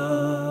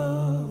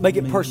love me. Make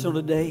it personal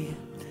today.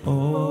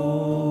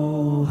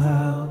 Oh,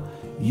 how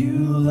you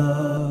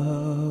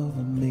love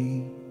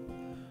me.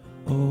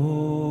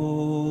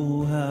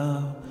 Oh,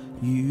 how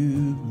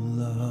you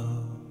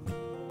love.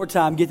 One more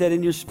time, get that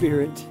in your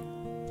spirit.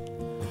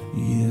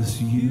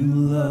 Yes, you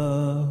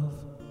love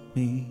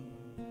me.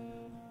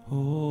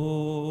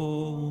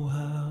 Oh,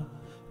 how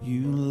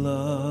you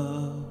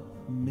love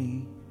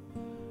me.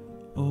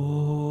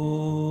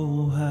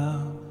 Oh,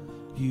 how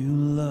you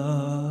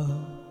love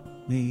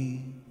me.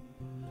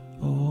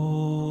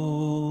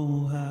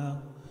 Oh,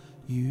 how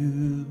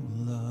you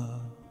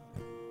love.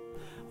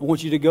 I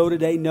want you to go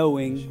today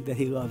knowing that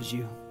He loves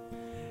you.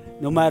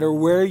 No matter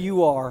where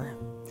you are,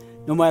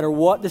 no matter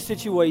what the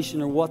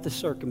situation or what the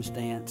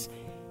circumstance,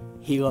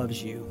 He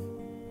loves you.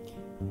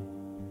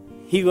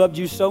 He loved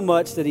you so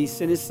much that He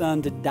sent His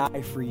Son to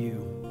die for you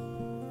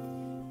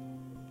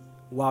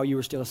while you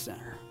were still a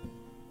sinner.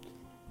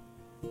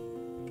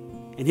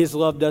 And His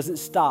love doesn't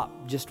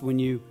stop just when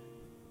you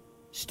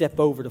step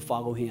over to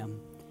follow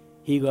Him.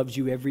 He loves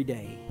you every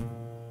day.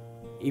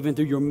 Even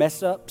through your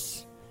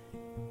mess-ups,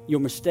 your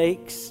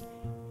mistakes,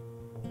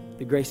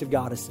 the grace of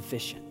God is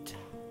sufficient.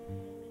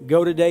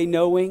 Go today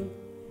knowing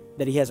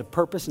that He has a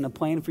purpose and a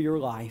plan for your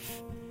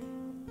life.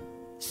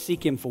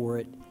 Seek Him for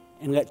it,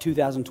 and let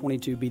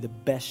 2022 be the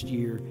best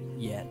year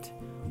yet.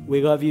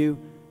 We love you.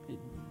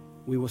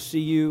 We will see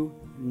you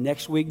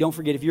next week. Don't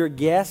forget, if you're a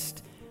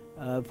guest,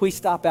 please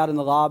stop out in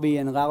the lobby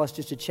and allow us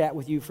just to chat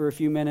with you for a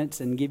few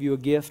minutes and give you a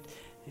gift.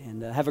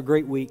 And have a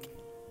great week.